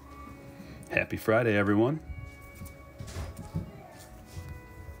 Happy Friday, everyone.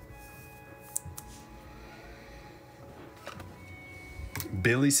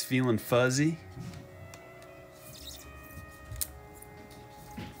 Billy's feeling fuzzy.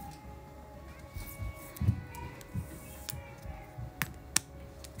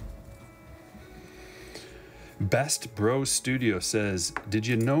 Best Bros Studio says, did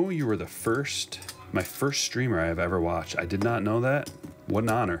you know you were my first streamer I have ever watched? I did not know that. What an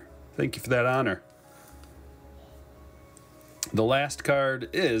honor. Thank you for that honor. The last card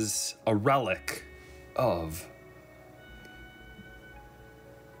is a relic of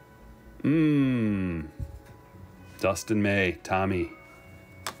Dustin May, Tommy.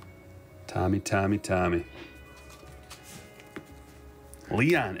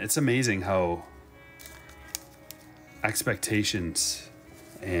 Leon, it's amazing how expectations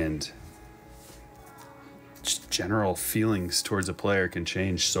and just general feelings towards a player can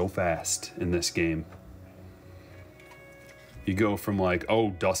change so fast in this game. You go from like, oh,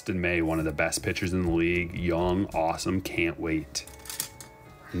 Dustin May, one of the best pitchers in the league, young, awesome, can't wait.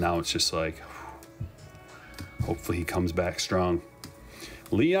 Now it's just like, hopefully he comes back strong.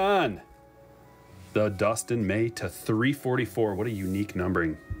 Leon, the Dustin May to 344. What a unique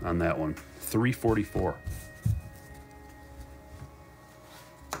numbering on that one. 344.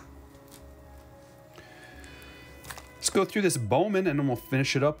 Let's go through this Bowman and then we'll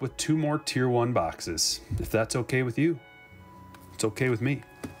finish it up with 2 more Tier 1 boxes. If that's okay with you, it's okay with me.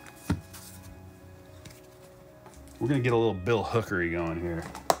 We're going to get a little Bill Hookery going here.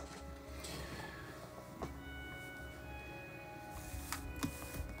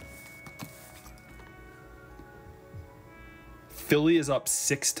 Philly is up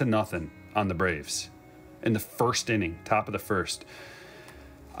 6-0 on the Braves in the first inning, top of the first.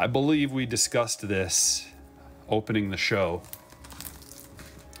 I believe we discussed this opening the show.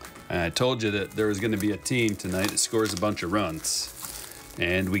 And I told you that there was going to be a team tonight that scores a bunch of runs.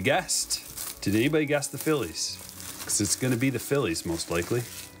 And we guessed. Did anybody guess the Phillies? Because it's going to be the Phillies, most likely.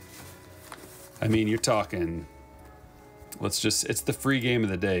 I mean, you're talking... it's the free game of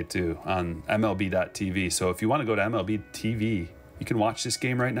the day, too, on MLB.tv. So if you want to go to MLB TV, you can watch this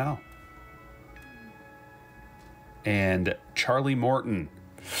game right now. And Charlie Morton.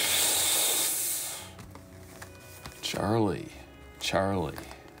 Charlie.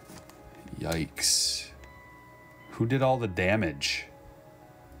 Yikes. Who did all the damage?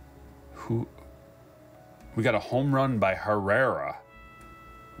 We got a home run by Herrera.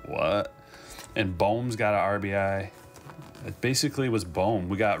 What? And Bohm's got an RBI. It basically was Bohm.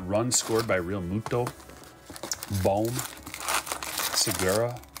 We got runs scored by Real Muto, Bohm,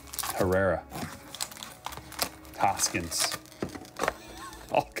 Segura, Herrera, Hoskins.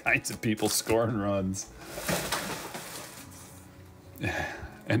 All kinds of people scoring runs.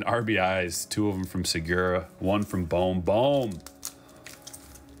 And RBIs, 2 of them from Segura, 1 from Bohm. Bohm!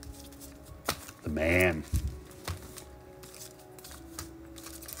 The man.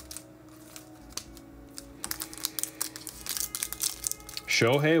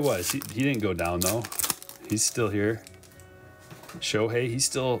 Shohei was. He didn't go down, though. He's still here. Shohei, he's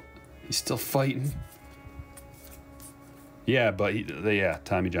still fighting. Yeah, but yeah,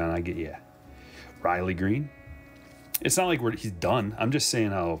 Tommy John, I get you. Riley Green. It's not like he's done. I'm just saying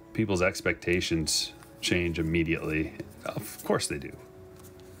how people's expectations change immediately. Of course they do.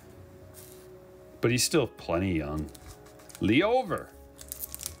 But he's still plenty young. Lee Over.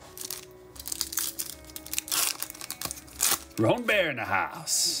 Roan Bear in the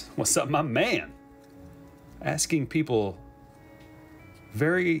house. What's up, my man? Asking people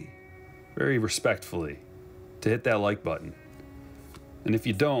very, very respectfully to hit that like button. And if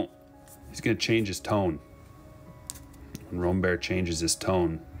you don't, he's going to change his tone. When Roan Bear changes his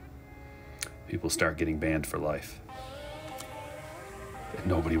tone, people start getting banned for life. And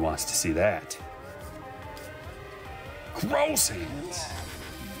nobody wants to see that. Gross hands.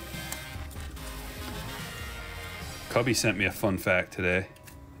 Cubby sent me a fun fact today,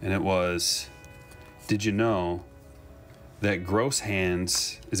 and it was, did you know that Gross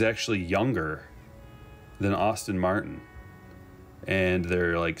Hands is actually younger than Austin Martin? And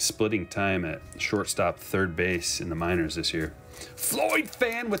they're like splitting time at shortstop, third base in the minors this year. Floyd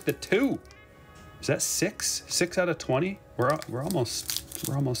fan with the 2. Is that 6? 6 out of 20? We're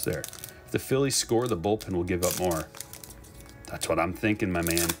almost there. If the Phillies score, the bullpen will give up more. That's what I'm thinking, my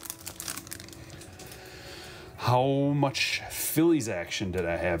man. How much Phillies action did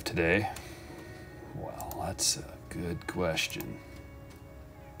I have today? Well, that's a good question.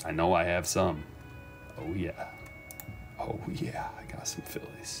 I know I have some. Oh yeah. Oh yeah, I got some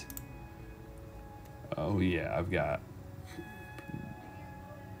Phillies. Oh yeah, I've got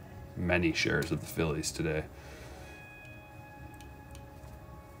many shares of the Phillies today.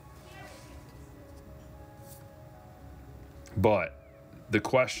 But the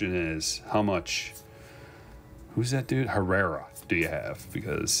question is, how much, who's that dude? Herrera do you have?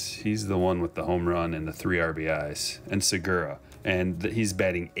 Because he's the one with the home run and the 3 RBIs. And Segura. And he's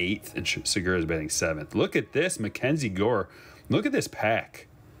batting 8th, and Segura's batting 7th. Look at this, Mackenzie Gore. Look at this pack.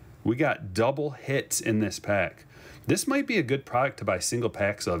 We got double hits in this pack. This might be a good product to buy single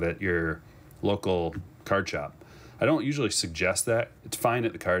packs of at your local card shop. I don't usually suggest that. It's fine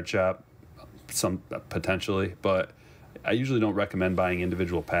at the card shop, some potentially, but I usually don't recommend buying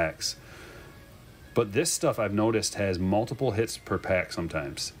individual packs. But this stuff I've noticed has multiple hits per pack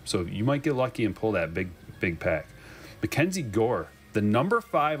sometimes. So you might get lucky and pull that big pack. Mackenzie Gore, the number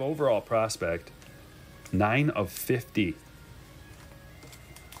 5 overall prospect, 9 of 50.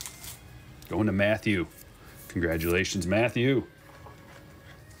 Going to Matthew. Congratulations, Matthew.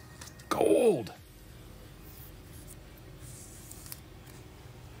 Gold.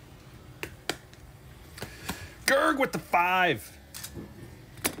 Gerg with the 5.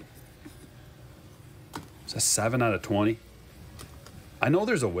 Is that 7 out of 20? I know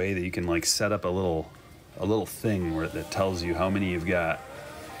there's a way that you can like set up a little thing where that tells you how many you've got.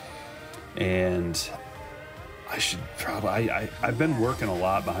 And I should probably, I've been working a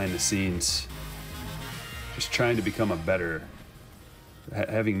lot behind the scenes, just trying to become a better,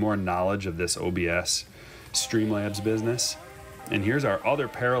 having more knowledge of this OBS Streamlabs business. And here's our other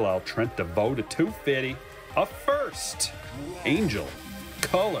parallel, Trent DeVoe to 250, a first, Angel,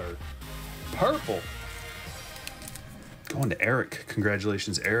 color, purple. Going to Eric.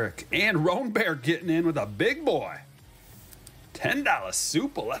 Congratulations, Eric. And Roan Bear getting in with a big boy. $10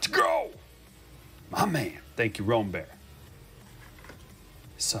 super. Let's go. My man. Thank you, Roan Bear.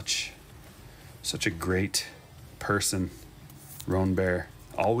 Such a great person, Roan Bear.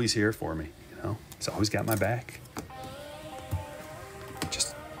 Always here for me, you know. He's always got my back.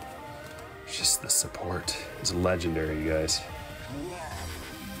 Just the support is legendary, you guys.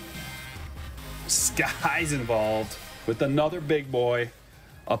 Sky's involved with another big boy,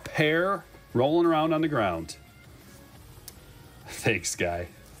 a pair rolling around on the ground. Thanks, Guy.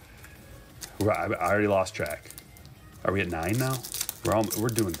 I already lost track. Are we at 9 now? We're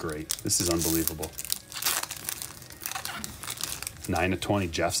doing great. This is unbelievable. 9 of 20.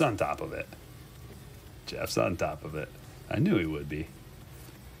 Jeff's on top of it. Jeff's on top of it. I knew he would be.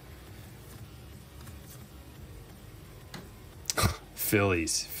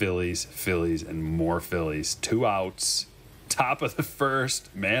 Phillies, and more Phillies. 2 outs. Top of the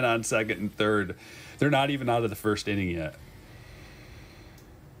first. Man on second and third. They're not even out of the first inning yet.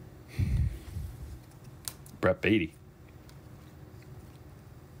 Brett Beatty.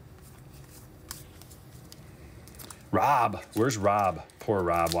 Rob. Where's Rob? Poor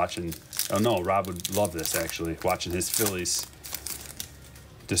Rob watching. Oh, no. Rob would love this, actually. Watching his Phillies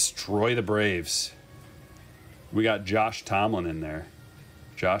destroy the Braves. We got Josh Tomlin in there.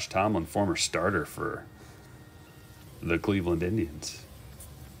 Josh Tomlin, former starter for the Cleveland Indians.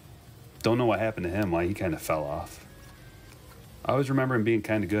 Don't know what happened to him, why he kind of fell off. I always remember him being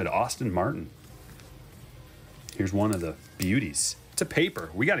kind of good. Austin Martin. Here's one of the beauties. It's a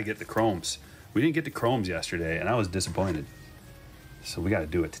paper. We got to get the chromes. We didn't get the chromes yesterday, and I was disappointed. So we got to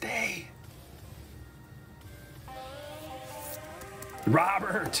do it today.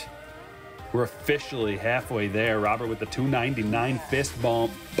 Robert! We're officially halfway there. Robert with the 299 fist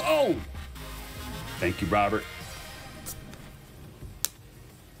bump. Boom! Thank you, Robert.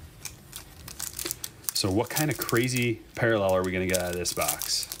 So what kind of crazy parallel are we going to get out of this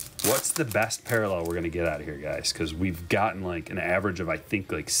box? What's the best parallel we're going to get out of here, guys? Because we've gotten like an average of, I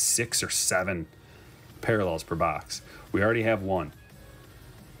think, like 6 or 7 parallels per box. We already have one.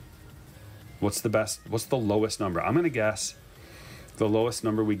 What's the best? What's the lowest number? I'm going to guess the lowest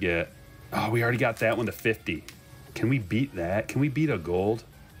number we get. Oh, we already got that one to 50. Can we beat that? Can we beat a gold?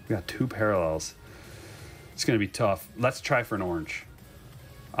 We got 2 parallels. It's going to be tough. Let's try for an orange.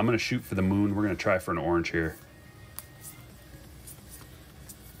 I'm going to shoot for the moon. We're going to try for an orange here.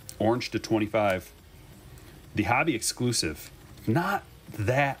 Orange to 25. The hobby exclusive. Not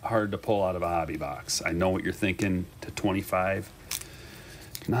that hard to pull out of a hobby box. I know what you're thinking. To 25.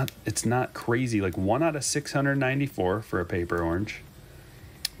 It's not crazy. Like 1 out of 694 for a paper orange.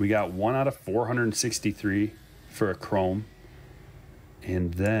 We got 1 out of 463 for a chrome.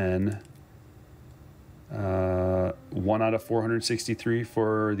 And then 1 out of 463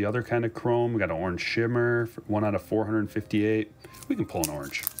 for the other kind of chrome. We got an orange shimmer. 1 out of 458. We can pull an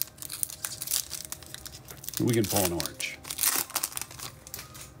orange. We can pull an orange.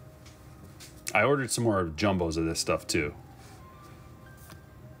 I ordered some more jumbos of this stuff too.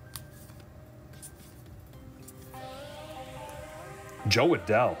 Joe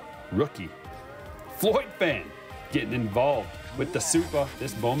Adele, rookie. Floyd fan, getting involved with the Super.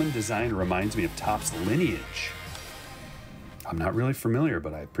 This Bowman design reminds me of Topps lineage. I'm not really familiar,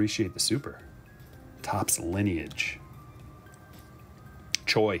 but I appreciate the Super. Topps lineage.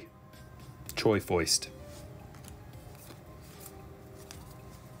 Choi Foist.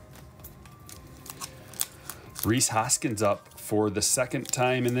 Rhys Hoskins up for the second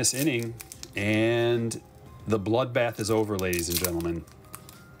time in this inning, and the bloodbath is over, ladies and gentlemen.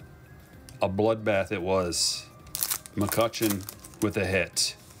 A bloodbath it was. McCutcheon with a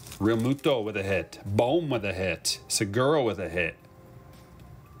hit. Realmuto with a hit. Bohm with a hit. Segura with a hit.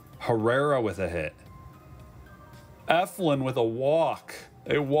 Herrera with a hit. Eflin with a walk.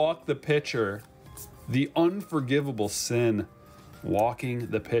 They walked the pitcher. The unforgivable sin. Walking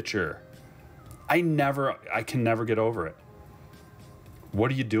the pitcher. I can never get over it. What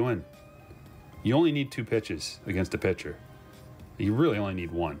are you doing? You only need 2 pitches against a pitcher. You really only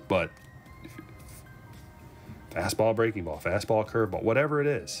need 1, but fastball, breaking ball, fastball, curveball, whatever it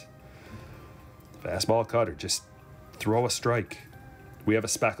is. Fastball, cutter, just throw a strike. We have a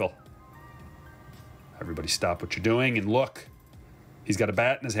speckle. Everybody stop what you're doing and look. He's got a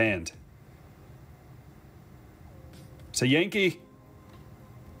bat in his hand. It's a Yankee.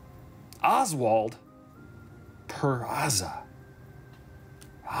 Oswald Peraza.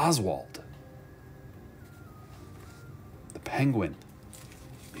 Oswald. The Penguin.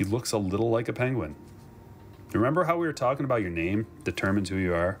 He looks a little like a penguin. Remember how we were talking about your name determines who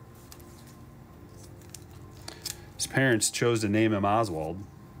you are? His parents chose to name him Oswald.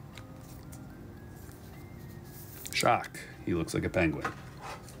 Shock. He looks like a penguin.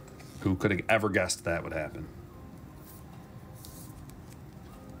 Who could have ever guessed that would happen?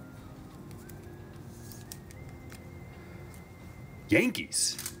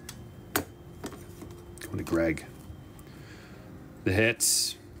 Yankees. Going to Greg. The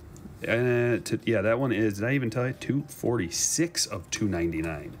hits. Yeah, that one is, did I even tell you? 246 of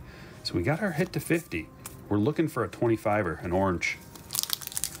 299. So we got our hit to 50. We're looking for a 25er, an orange.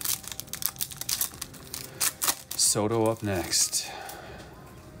 Soto up next.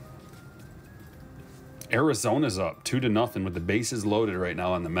 Arizona's up 2-0 with the bases loaded right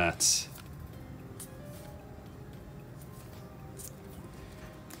now on the Mets.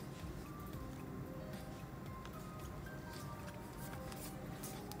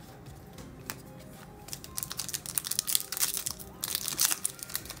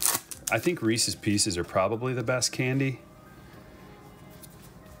 I think Reese's Pieces are probably the best candy.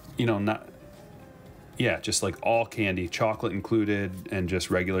 You know, just like all candy, chocolate included, and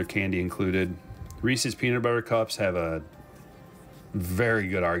just regular candy included. Reese's Peanut Butter Cups have a very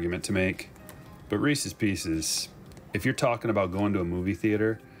good argument to make, but Reese's Pieces, if you're talking about going to a movie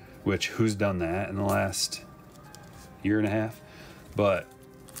theater, which who's done that in the last year and a half? But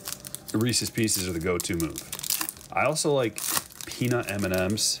Reese's Pieces are the go-to move. I also like peanut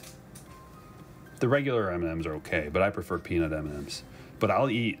M&Ms. The regular M&Ms are okay, but I prefer peanut M&Ms. But I'll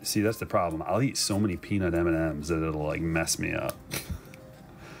eat, see, that's the problem. I'll eat so many peanut M&Ms that it'll like mess me up.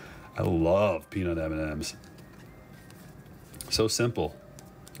 I love peanut M&Ms. So simple.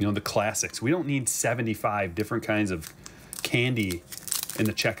 You know, the classics. We don't need 75 different kinds of candy in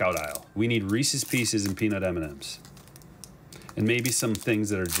the checkout aisle. We need Reese's Pieces and peanut M&Ms. And maybe some things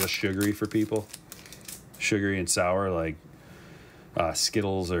that are just sugary for people. Sugary and sour, like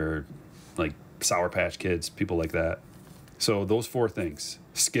Skittles or like Sour Patch Kids, people like that. So those 4 things: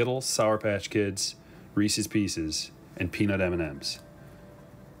 Skittles, Sour Patch Kids, Reese's Pieces, and peanut M&Ms.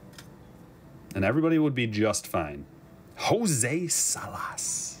 And everybody would be just fine. Jose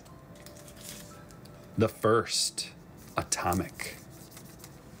Salas, the first atomic.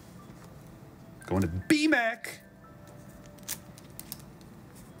 Going to BMAC.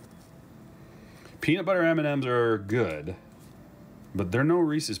 Peanut butter M&Ms are good, but they're no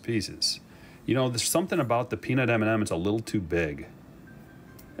Reese's Pieces. You know, there's something about the peanut M&M, it's a little too big.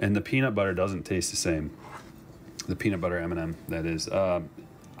 And the peanut butter doesn't taste the same. The peanut butter M&M, that is. I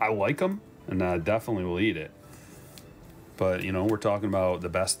like them, and I definitely will eat it. But, you know, we're talking about the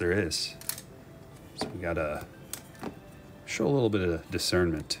best there is. So we gotta show a little bit of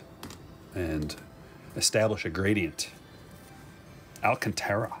discernment and establish a gradient.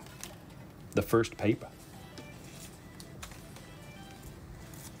 Alcantara, the first paper.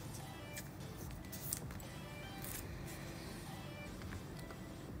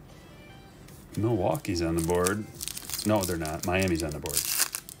 Milwaukee's on the board. No, they're not. Miami's on the board.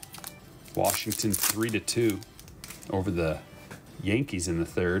 Washington 3-2 over the Yankees in the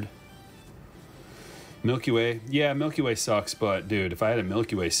third. Milky Way. Yeah, Milky Way sucks, but dude, if I had a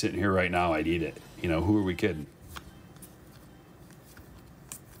Milky Way sitting here right now, I'd eat it. You know, who are we kidding?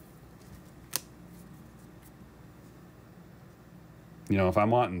 You know, if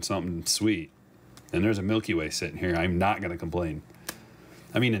I'm wanting something sweet and there's a Milky Way sitting here, I'm not going to complain.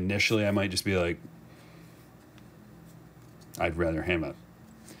 I mean, initially I might just be like, I'd rather have a,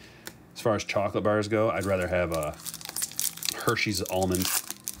 as far as chocolate bars go, I'd rather have a Hershey's almond.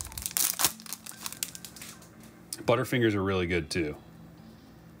 Butterfingers are really good too.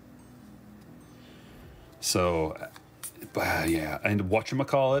 So, yeah, and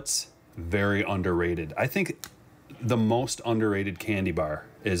whatchamacallits, very underrated. I think the most underrated candy bar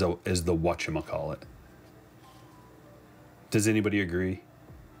is the whatchamacallit. Does anybody agree?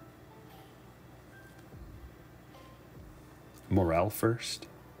 Morel first.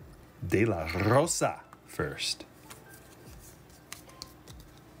 De La Rosa first.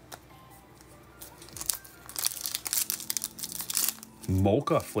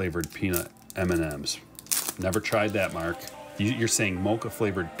 Mocha flavored peanut M&Ms. Never tried that, Mark. You're saying mocha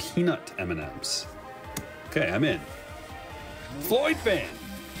flavored peanut M&Ms. Okay, I'm in. Floyd fan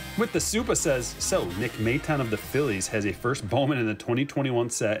with the Supa says, so Nick Maton of the Phillies has a first Bowman in the 2021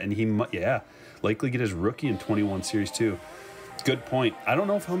 set, and he might, likely get his rookie in 21 Series 2. Good point. I don't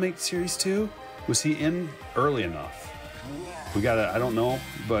know if he'll make Series 2. Was he in early enough? We gotta, I don't know,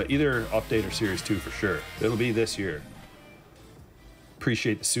 but either update or Series 2 for sure. It'll be this year.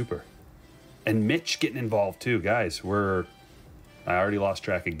 Appreciate the Super. And Mitch getting involved too. Guys, I already lost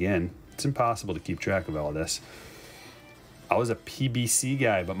track again. It's impossible to keep track of all this. I was a PBC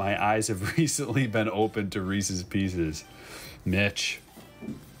guy, but my eyes have recently been opened to Reese's Pieces. Mitch,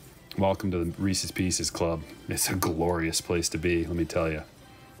 welcome to the Reese's Pieces Club. It's a glorious place to be, let me tell you.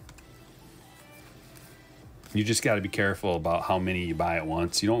 You just got to be careful about how many you buy at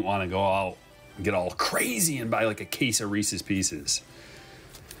once. You don't want to go out and get all crazy and buy like a case of Reese's Pieces.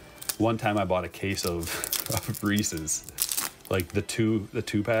 One time I bought a case of Reese's, like the two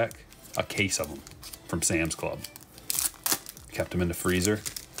pack, a case of them from Sam's Club. Kept them in the freezer.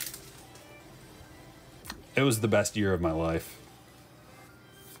 It was the best year of my life.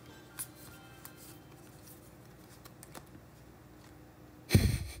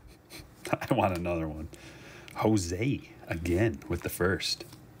 I want another one. Jose again with the first.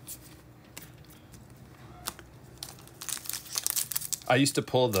 I used to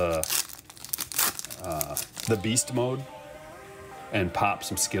pull the beast mode and pop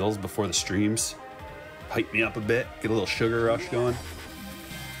some Skittles before the streams. Hype me up a bit, get a little sugar rush going.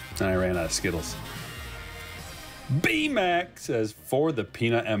 And I ran out of Skittles. B-Mac says, for the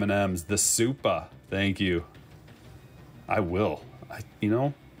peanut M&Ms, the Supa. Thank you. I will. I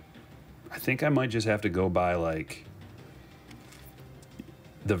think I might just have to go buy like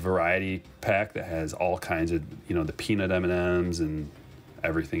the variety pack that has all kinds of, you know, the peanut M&Ms and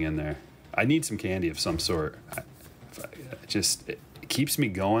everything in there. I need some candy of some sort. It keeps me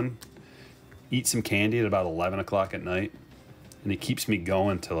going. Eat some candy at about 11 o'clock at night, and it keeps me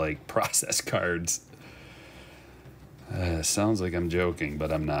going to like process cards. Sounds like I'm joking,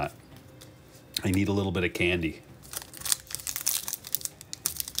 but I'm not. I need a little bit of candy.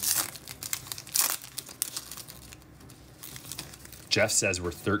 Jeff says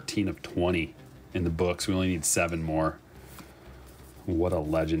we're 13 of 20 in the books. We only need 7 more. What a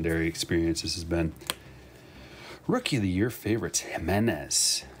legendary experience this has been. Rookie of the Year favorites,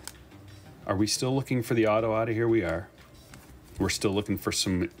 Jimenez. Are we still looking for the auto out of here? We are. We're still looking for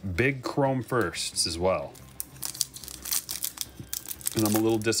some big chrome firsts as well. And I'm a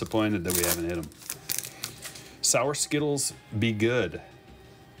little disappointed that we haven't hit them. Sour Skittles, be good.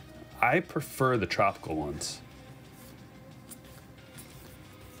 I prefer the tropical ones.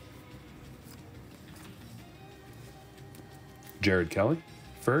 Jared Kelly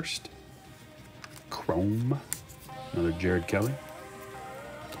first. Chrome. Another Jared Kelly.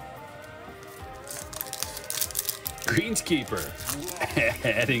 Greenskeeper.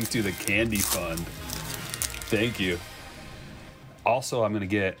 Adding to the candy fund. Thank you. Also, I'm going to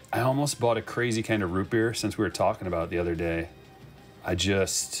get... I almost bought a crazy kind of root beer since we were talking about it the other day. I've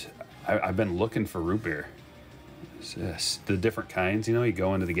been looking for root beer. It's just the different kinds, you know, you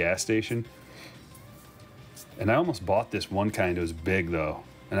go into the gas station. And I almost bought this one kind. It was big, though.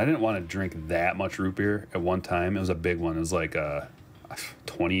 And I didn't want to drink that much root beer at one time. It was a big one. It was like a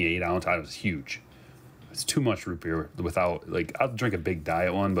 28 ounce. It was huge. It's too much root beer without, like, I'll drink a big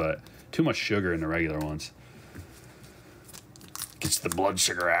diet one, but too much sugar in the regular ones. Gets the blood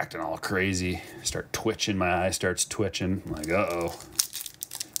sugar acting all crazy. Start twitching. My eye starts twitching. I'm like, uh-oh. I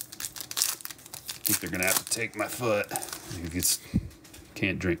think they're going to have to take my foot.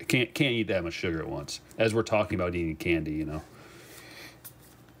 Can't eat that much sugar at once. As we're talking about eating candy, you know.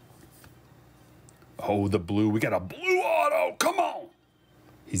 Oh, the blue. We got a blue auto. Come on.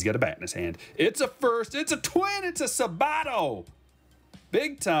 He's got a bat in his hand. It's a first. It's a twin. It's a Sabato.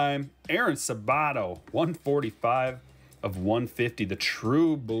 Big time. Aaron Sabato. 145 of 150. The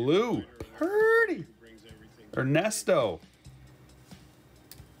true blue. Purdy. Ernesto.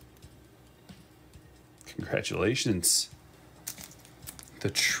 Congratulations. The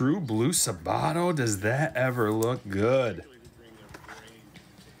true blue Sabato. Does that ever look good?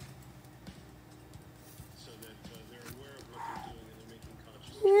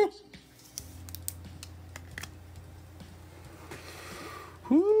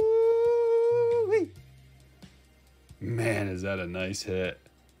 Woo-wee. Man, is that a nice hit.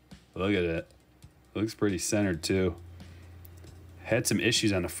 Look at it. Looks pretty centered, too. Had some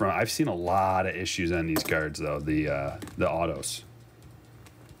issues on the front. I've seen a lot of issues on these cards, though, the autos.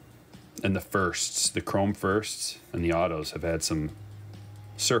 And the firsts, the chrome firsts and the autos have had some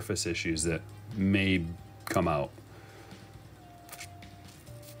surface issues that may come out.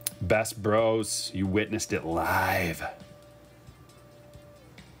 Best Bros, you witnessed it live.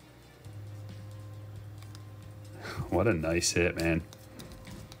 What a nice hit, man.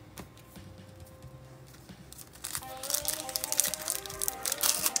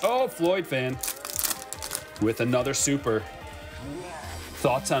 Oh, Floyd fan with another super.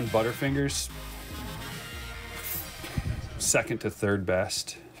 Thoughts on Butterfingers? Second to third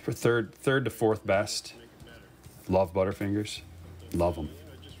best. For third to fourth best. Love Butterfingers. Love them.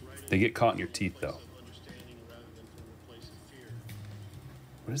 They get caught in your teeth, though.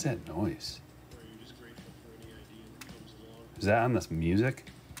 What is that noise? Is that on this music?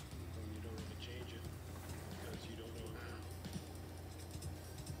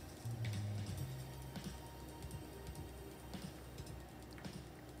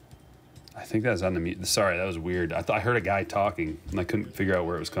 I think that was on the music. Sorry, that was weird. I heard a guy talking, and I couldn't figure out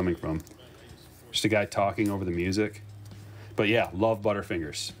where it was coming from. Just a guy talking over the music. But yeah, love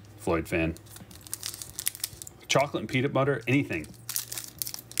Butterfingers. Floyd fan. Chocolate and peanut butter, anything.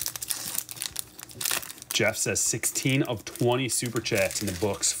 Jeff says 16 of 20 super chats in the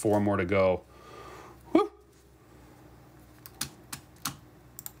books. 4 more to go. Woo!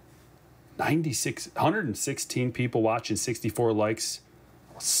 116 people watching, 64 likes.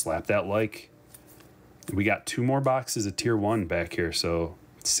 I'll slap that like. We got 2 more boxes of tier 1 back here, so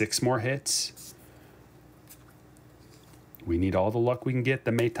 6 more hits. We need all the luck we can get.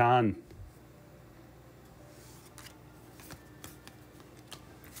 The Meitan.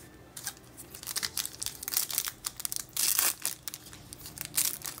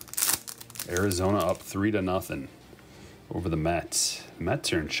 Arizona up 3-0 over the Mets. The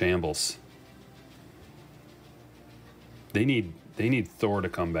Mets are in shambles. They need They need Thor to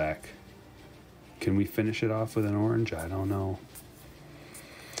come back. Can we finish it off with an orange? I don't know.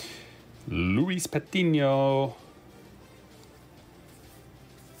 Luis Patino.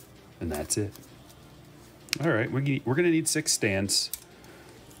 And that's it. All right, we're going to need 6 stands.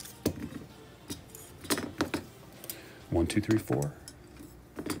 1, 2, 3, 4.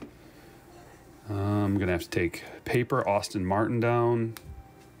 I'm going to have to take Paper, Austin Martin down.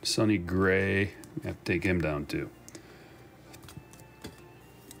 Sonny Gray, I have to take him down too.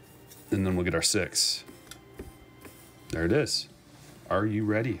 And then we'll get our 6. There it is. Are you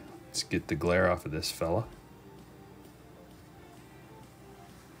ready? Let's get the glare off of this fella.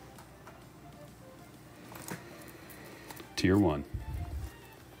 Tier 1.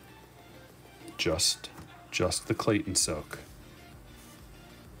 Just the Clayton soak.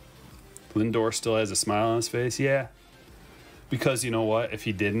 Lindor still has a smile on his face, yeah. Because you know what? If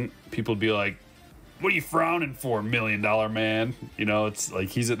he didn't, people would be like, what are you frowning for, $1 million man? You know, it's like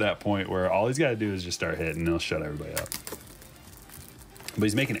he's at that point where all he's got to do is just start hitting and he'll shut everybody up. But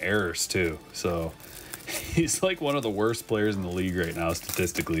he's making errors too. So he's like one of the worst players in the league right now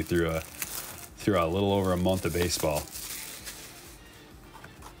statistically through a little over a month of baseball.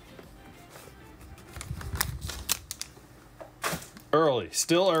 Early.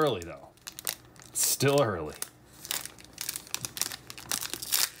 Still early though. Still early.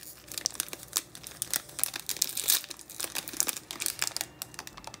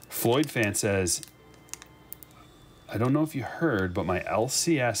 Floyd fan says, I don't know if you heard, but my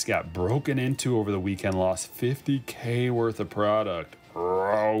LCS got broken into over the weekend, lost $50K worth of product.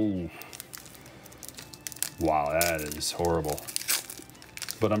 Oh. Wow, that is horrible.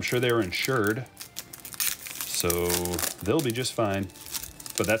 But I'm sure they were insured, so they'll be just fine.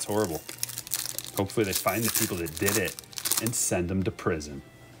 But that's horrible. Hopefully they find the people that did it and send them to prison.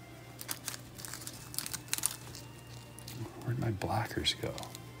 Where'd my blockers go?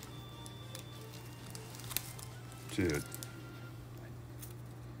 Dude.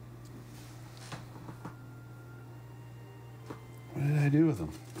 What did I do with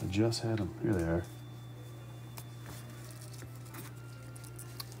them? I just had them. Here they are.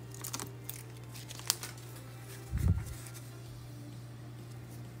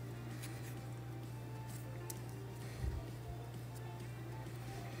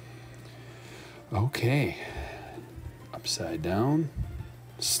 Okay. Upside down.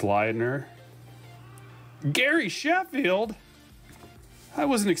 Sliding her. Gary Sheffield? I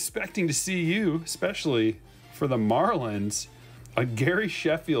wasn't expecting to see you, especially for the Marlins. A Gary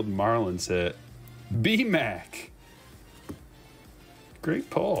Sheffield Marlins hit. B-Mac.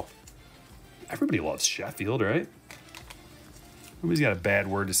 Great pull. Everybody loves Sheffield, right? Nobody's got a bad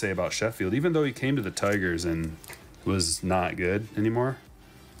word to say about Sheffield, even though he came to the Tigers and was not good anymore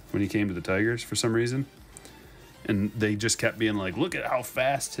when he came to the Tigers for some reason. And they just kept being like, look at how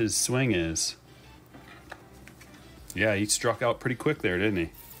fast his swing is. Yeah, he struck out pretty quick there, didn't he?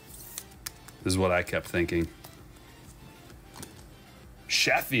 This is what I kept thinking.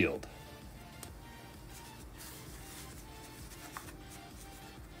 Sheffield.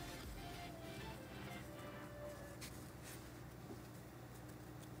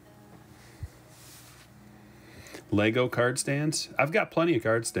 Lego card stands? I've got plenty of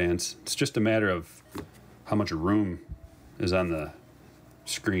card stands. It's just a matter of how much room is on the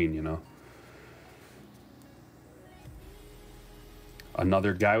screen, you know.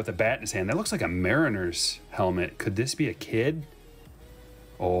 Another guy with a bat in his hand. That looks like a Mariners helmet. Could this be a kid?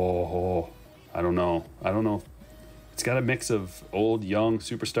 Oh, I don't know. I don't know. It's got a mix of old, young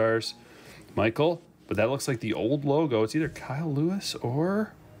superstars. Michael, but that looks like the old logo. It's either Kyle Lewis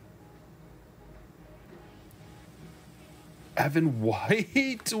or Evan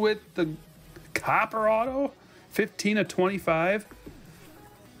White with the copper auto. 15/25.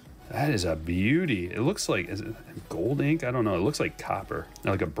 That is a beauty. It looks like, is it gold ink? I don't know. It looks like copper,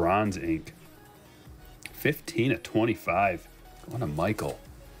 like a bronze ink. 15/25. What a Michael.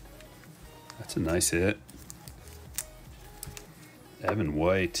 That's a nice hit. Evan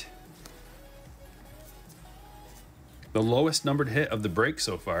White. The lowest numbered hit of the break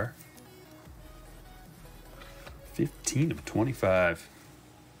so far. 15/25.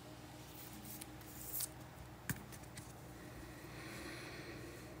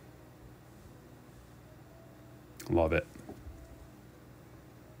 Love it.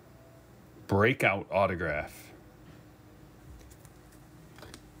 Breakout autograph.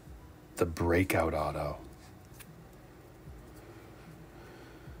 The breakout auto.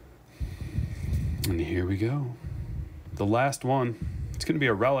 And here we go. The last one. It's going to be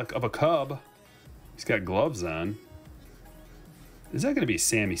a relic of a Cub. He's got gloves on. Is that going to be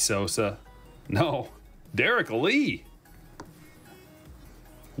Sammy Sosa? No. Derek Lee.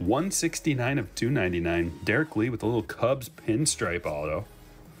 169 of 299. Derek Lee with a little Cubs pinstripe auto.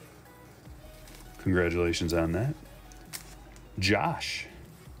 Congratulations on that. Josh.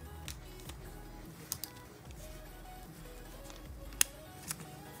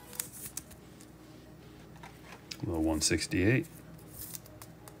 A little 168.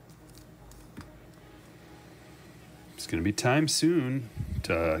 It's going to be time soon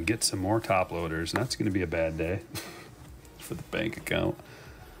to get some more top loaders. And that's going to be a bad day for the bank account.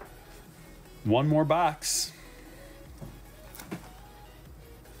 One more box.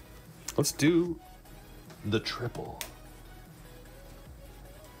 Let's do the triple.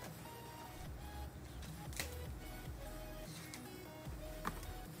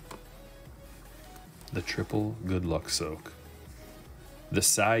 The triple good luck soak. The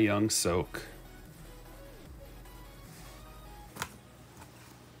Cy Young soak.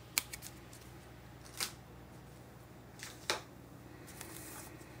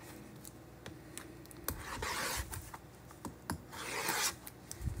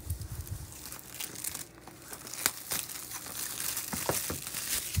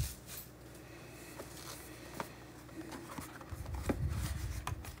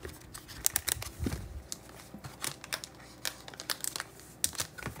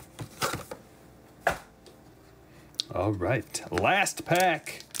 All right, last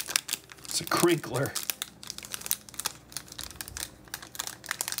pack. It's a crinkler.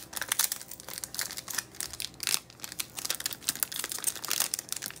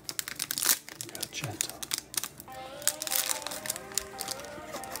 Real gentle.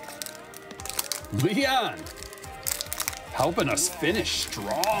 Leon, helping us finish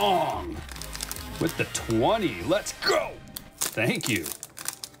strong with the 20. Let's go. Thank you.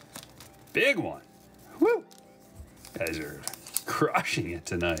 Big one. Woo. Guys are crushing it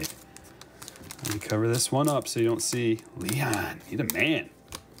tonight. Let me cover this one up so you don't see. Leon, you're the man.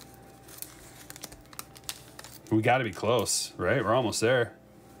 We got to be close, right? We're almost there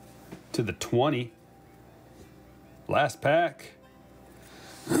to the 20. Last pack.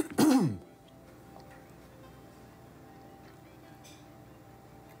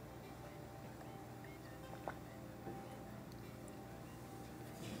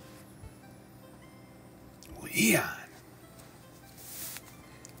 Leon.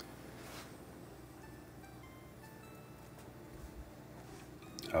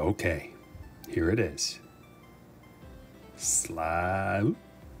 Okay, here it is. Sliding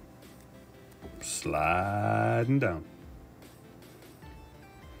down.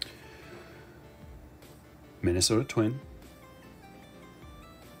 Minnesota Twin.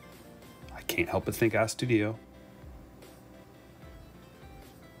 I can't help but think Studio.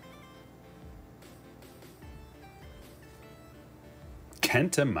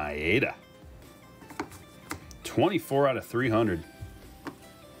 Kenta Maeda. 24 out of 300.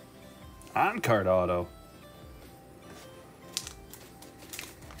 On-card auto.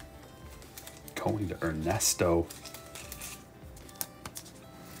 Going to Ernesto.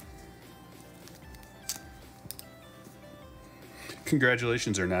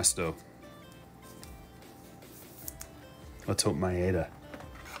 Congratulations, Ernesto. Let's hope Maeda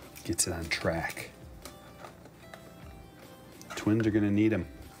gets it on track. Twins are going to need him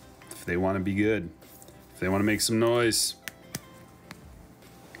if they want to be good, if they want to make some noise.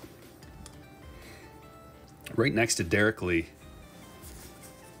 Right next to Derek Lee.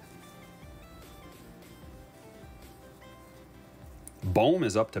 Bohm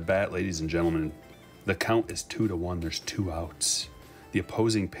is up to bat, ladies and gentlemen. The count is 2-1. There's 2 outs. The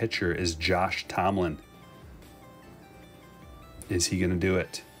opposing pitcher is Josh Tomlin. Is he going to do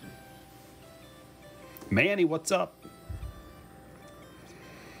it? Manny, what's up?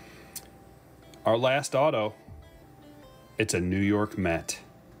 Our last auto, it's a New York Met.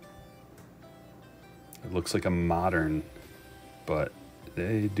 It looks like a modern, but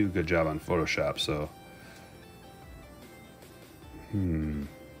they do a good job on Photoshop, so.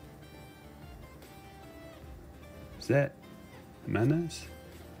 Is that Jimenez?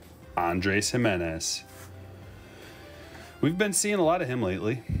 Andres Jimenez. We've been seeing a lot of him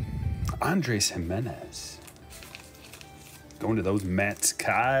lately. Andres Jimenez. Going to those Mets.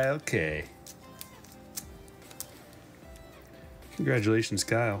 Kyle K. Congratulations,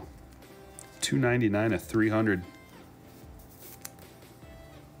 Kyle. 299 of 300.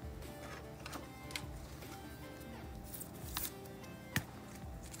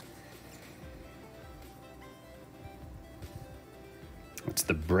 What's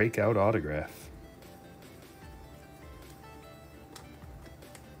the breakout autograph?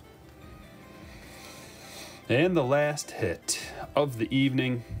 And the last hit of the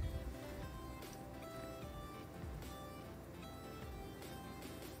evening.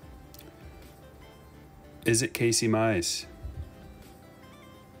 Is it Casey Mize?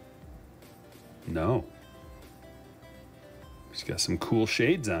 No. He's got some cool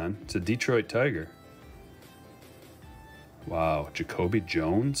shades on. It's a Detroit Tiger. Wow, Jacoby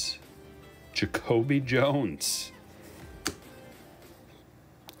Jones. Jacoby Jones.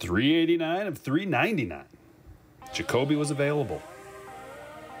 389 of 399. Jacoby was available.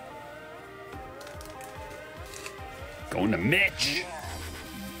 Going to Mitch.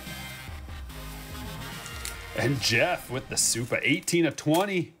 And Jeff with the super 18 of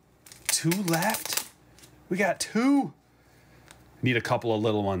 20. 2 left. We got 2. Need a couple of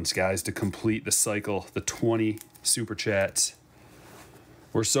little ones, guys, to complete the cycle. The 20 super chats.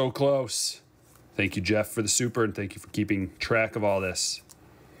 We're so close. Thank you, Jeff, for the super, and thank you for keeping track of all this.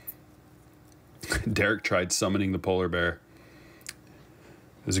 Derek tried summoning the polar bear.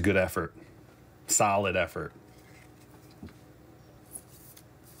 It was a good effort. Solid effort.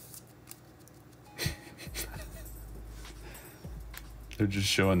 They're just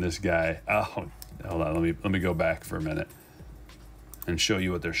showing this guy. Oh, hold on. Let me go back for a minute and show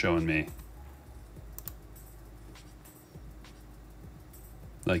you what they're showing me.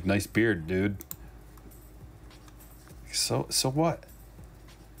 Like, nice beard, dude. So what?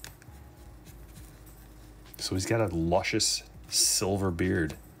 So he's got a luscious silver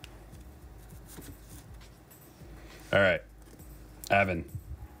beard. All right, Evan,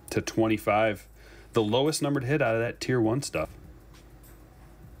 to 25. The lowest numbered hit out of that tier 1 stuff.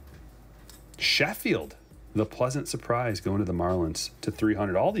 Sheffield, the pleasant surprise going to the Marlins to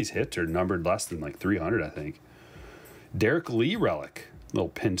 300. All these hits are numbered less than like 300, I think. Derek Lee relic, little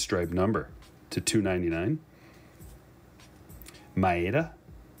pinstripe number to 299. Maeda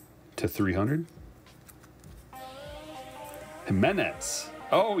to 300. Jimenez.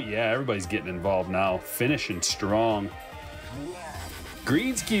 Oh yeah, everybody's getting involved now. Finishing strong.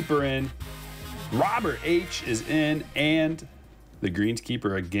 Greenskeeper in. Robert H is in, and the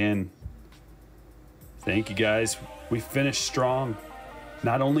Greenskeeper again. Thank you, guys. We finished strong.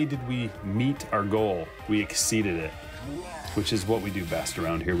 Not only did we meet our goal, we exceeded it, which is what we do best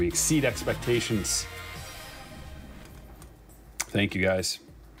around here. We exceed expectations. Thank you, guys.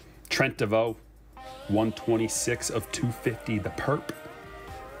 Trent DeVoe, 126 of 250. The purple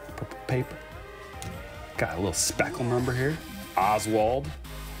paper. Got a little speckle number here. Oswald.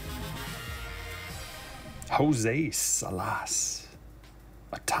 Jose Salas.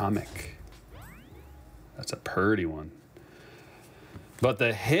 Atomic. That's a purty one. But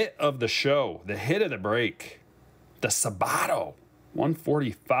the hit of the show, the hit of the break, the Sabato,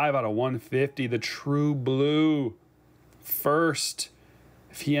 145 out of 150, the true blue. First,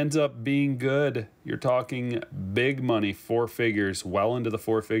 if he ends up being good, you're talking big money, 4 figures, well into the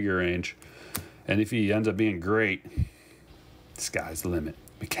 4-figure range. And if he ends up being great, sky's the limit.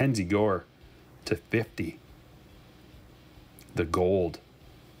 Mackenzie Gore to 50. The gold.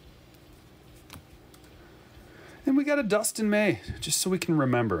 And we got a Dustin May, just so we can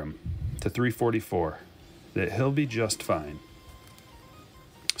remember him, to 344. That he'll be just fine.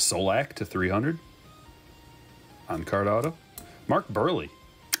 Solak to 300. On card auto. Mark Burley.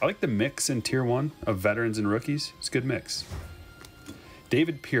 I like the mix in tier 1 of veterans and rookies. It's a good mix.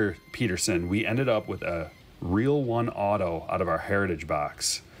 David Peterson. We ended up with a real 1 auto out of our heritage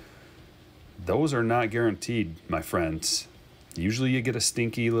box. Those are not guaranteed, my friends. Usually you get a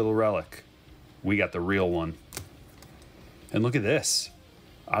stinky little relic. We got the real one. And look at this.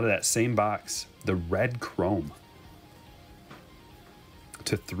 Out of that same box, the red chrome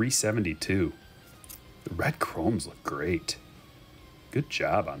to 372. The red chromes look great. Good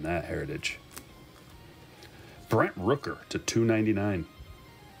job on that, Heritage. Brent Rooker to 299.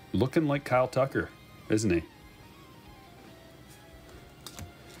 Looking like Kyle Tucker, isn't he?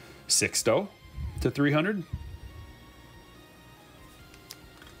 Sixto to 300.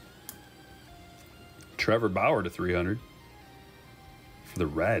 Trevor Bauer to 300 for the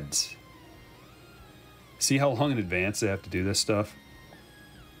Reds. See how long in advance they have to do this stuff?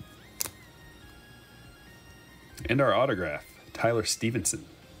 And our autograph, Tyler Stevenson.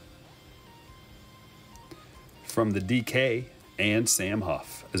 From the DK and Sam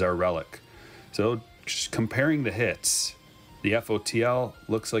Huff as our relic. So just comparing the hits, the FOTL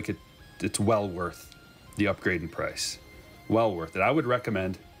looks like it's well worth the upgrade in price. Well worth it. I would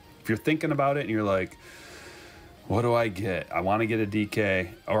recommend, if you're thinking about it and you're like, what do I get? I want to get a DK,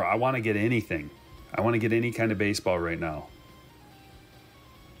 or I want to get anything. I want to get any kind of baseball right now.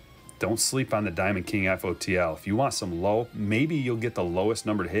 Don't sleep on the Diamond King FOTL. If you want some low, maybe you'll get the lowest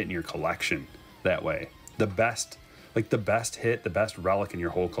numbered hit in your collection that way. The best, like the best hit, the best relic in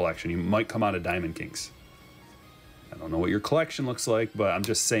your whole collection. You might come out of Diamond Kings. I don't know what your collection looks like, but I'm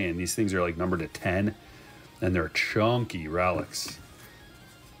just saying these things are like numbered to 10. And they're chunky relics.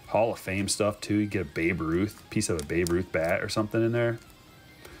 Hall of Fame stuff too. You get a Babe Ruth, piece of a Babe Ruth bat or something in there.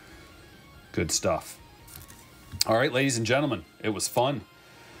 Good stuff. All right, ladies and gentlemen, it was fun.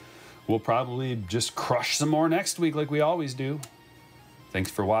 We'll probably just crush some more next week like we always do.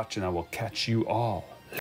 Thanks for watching. I will catch you all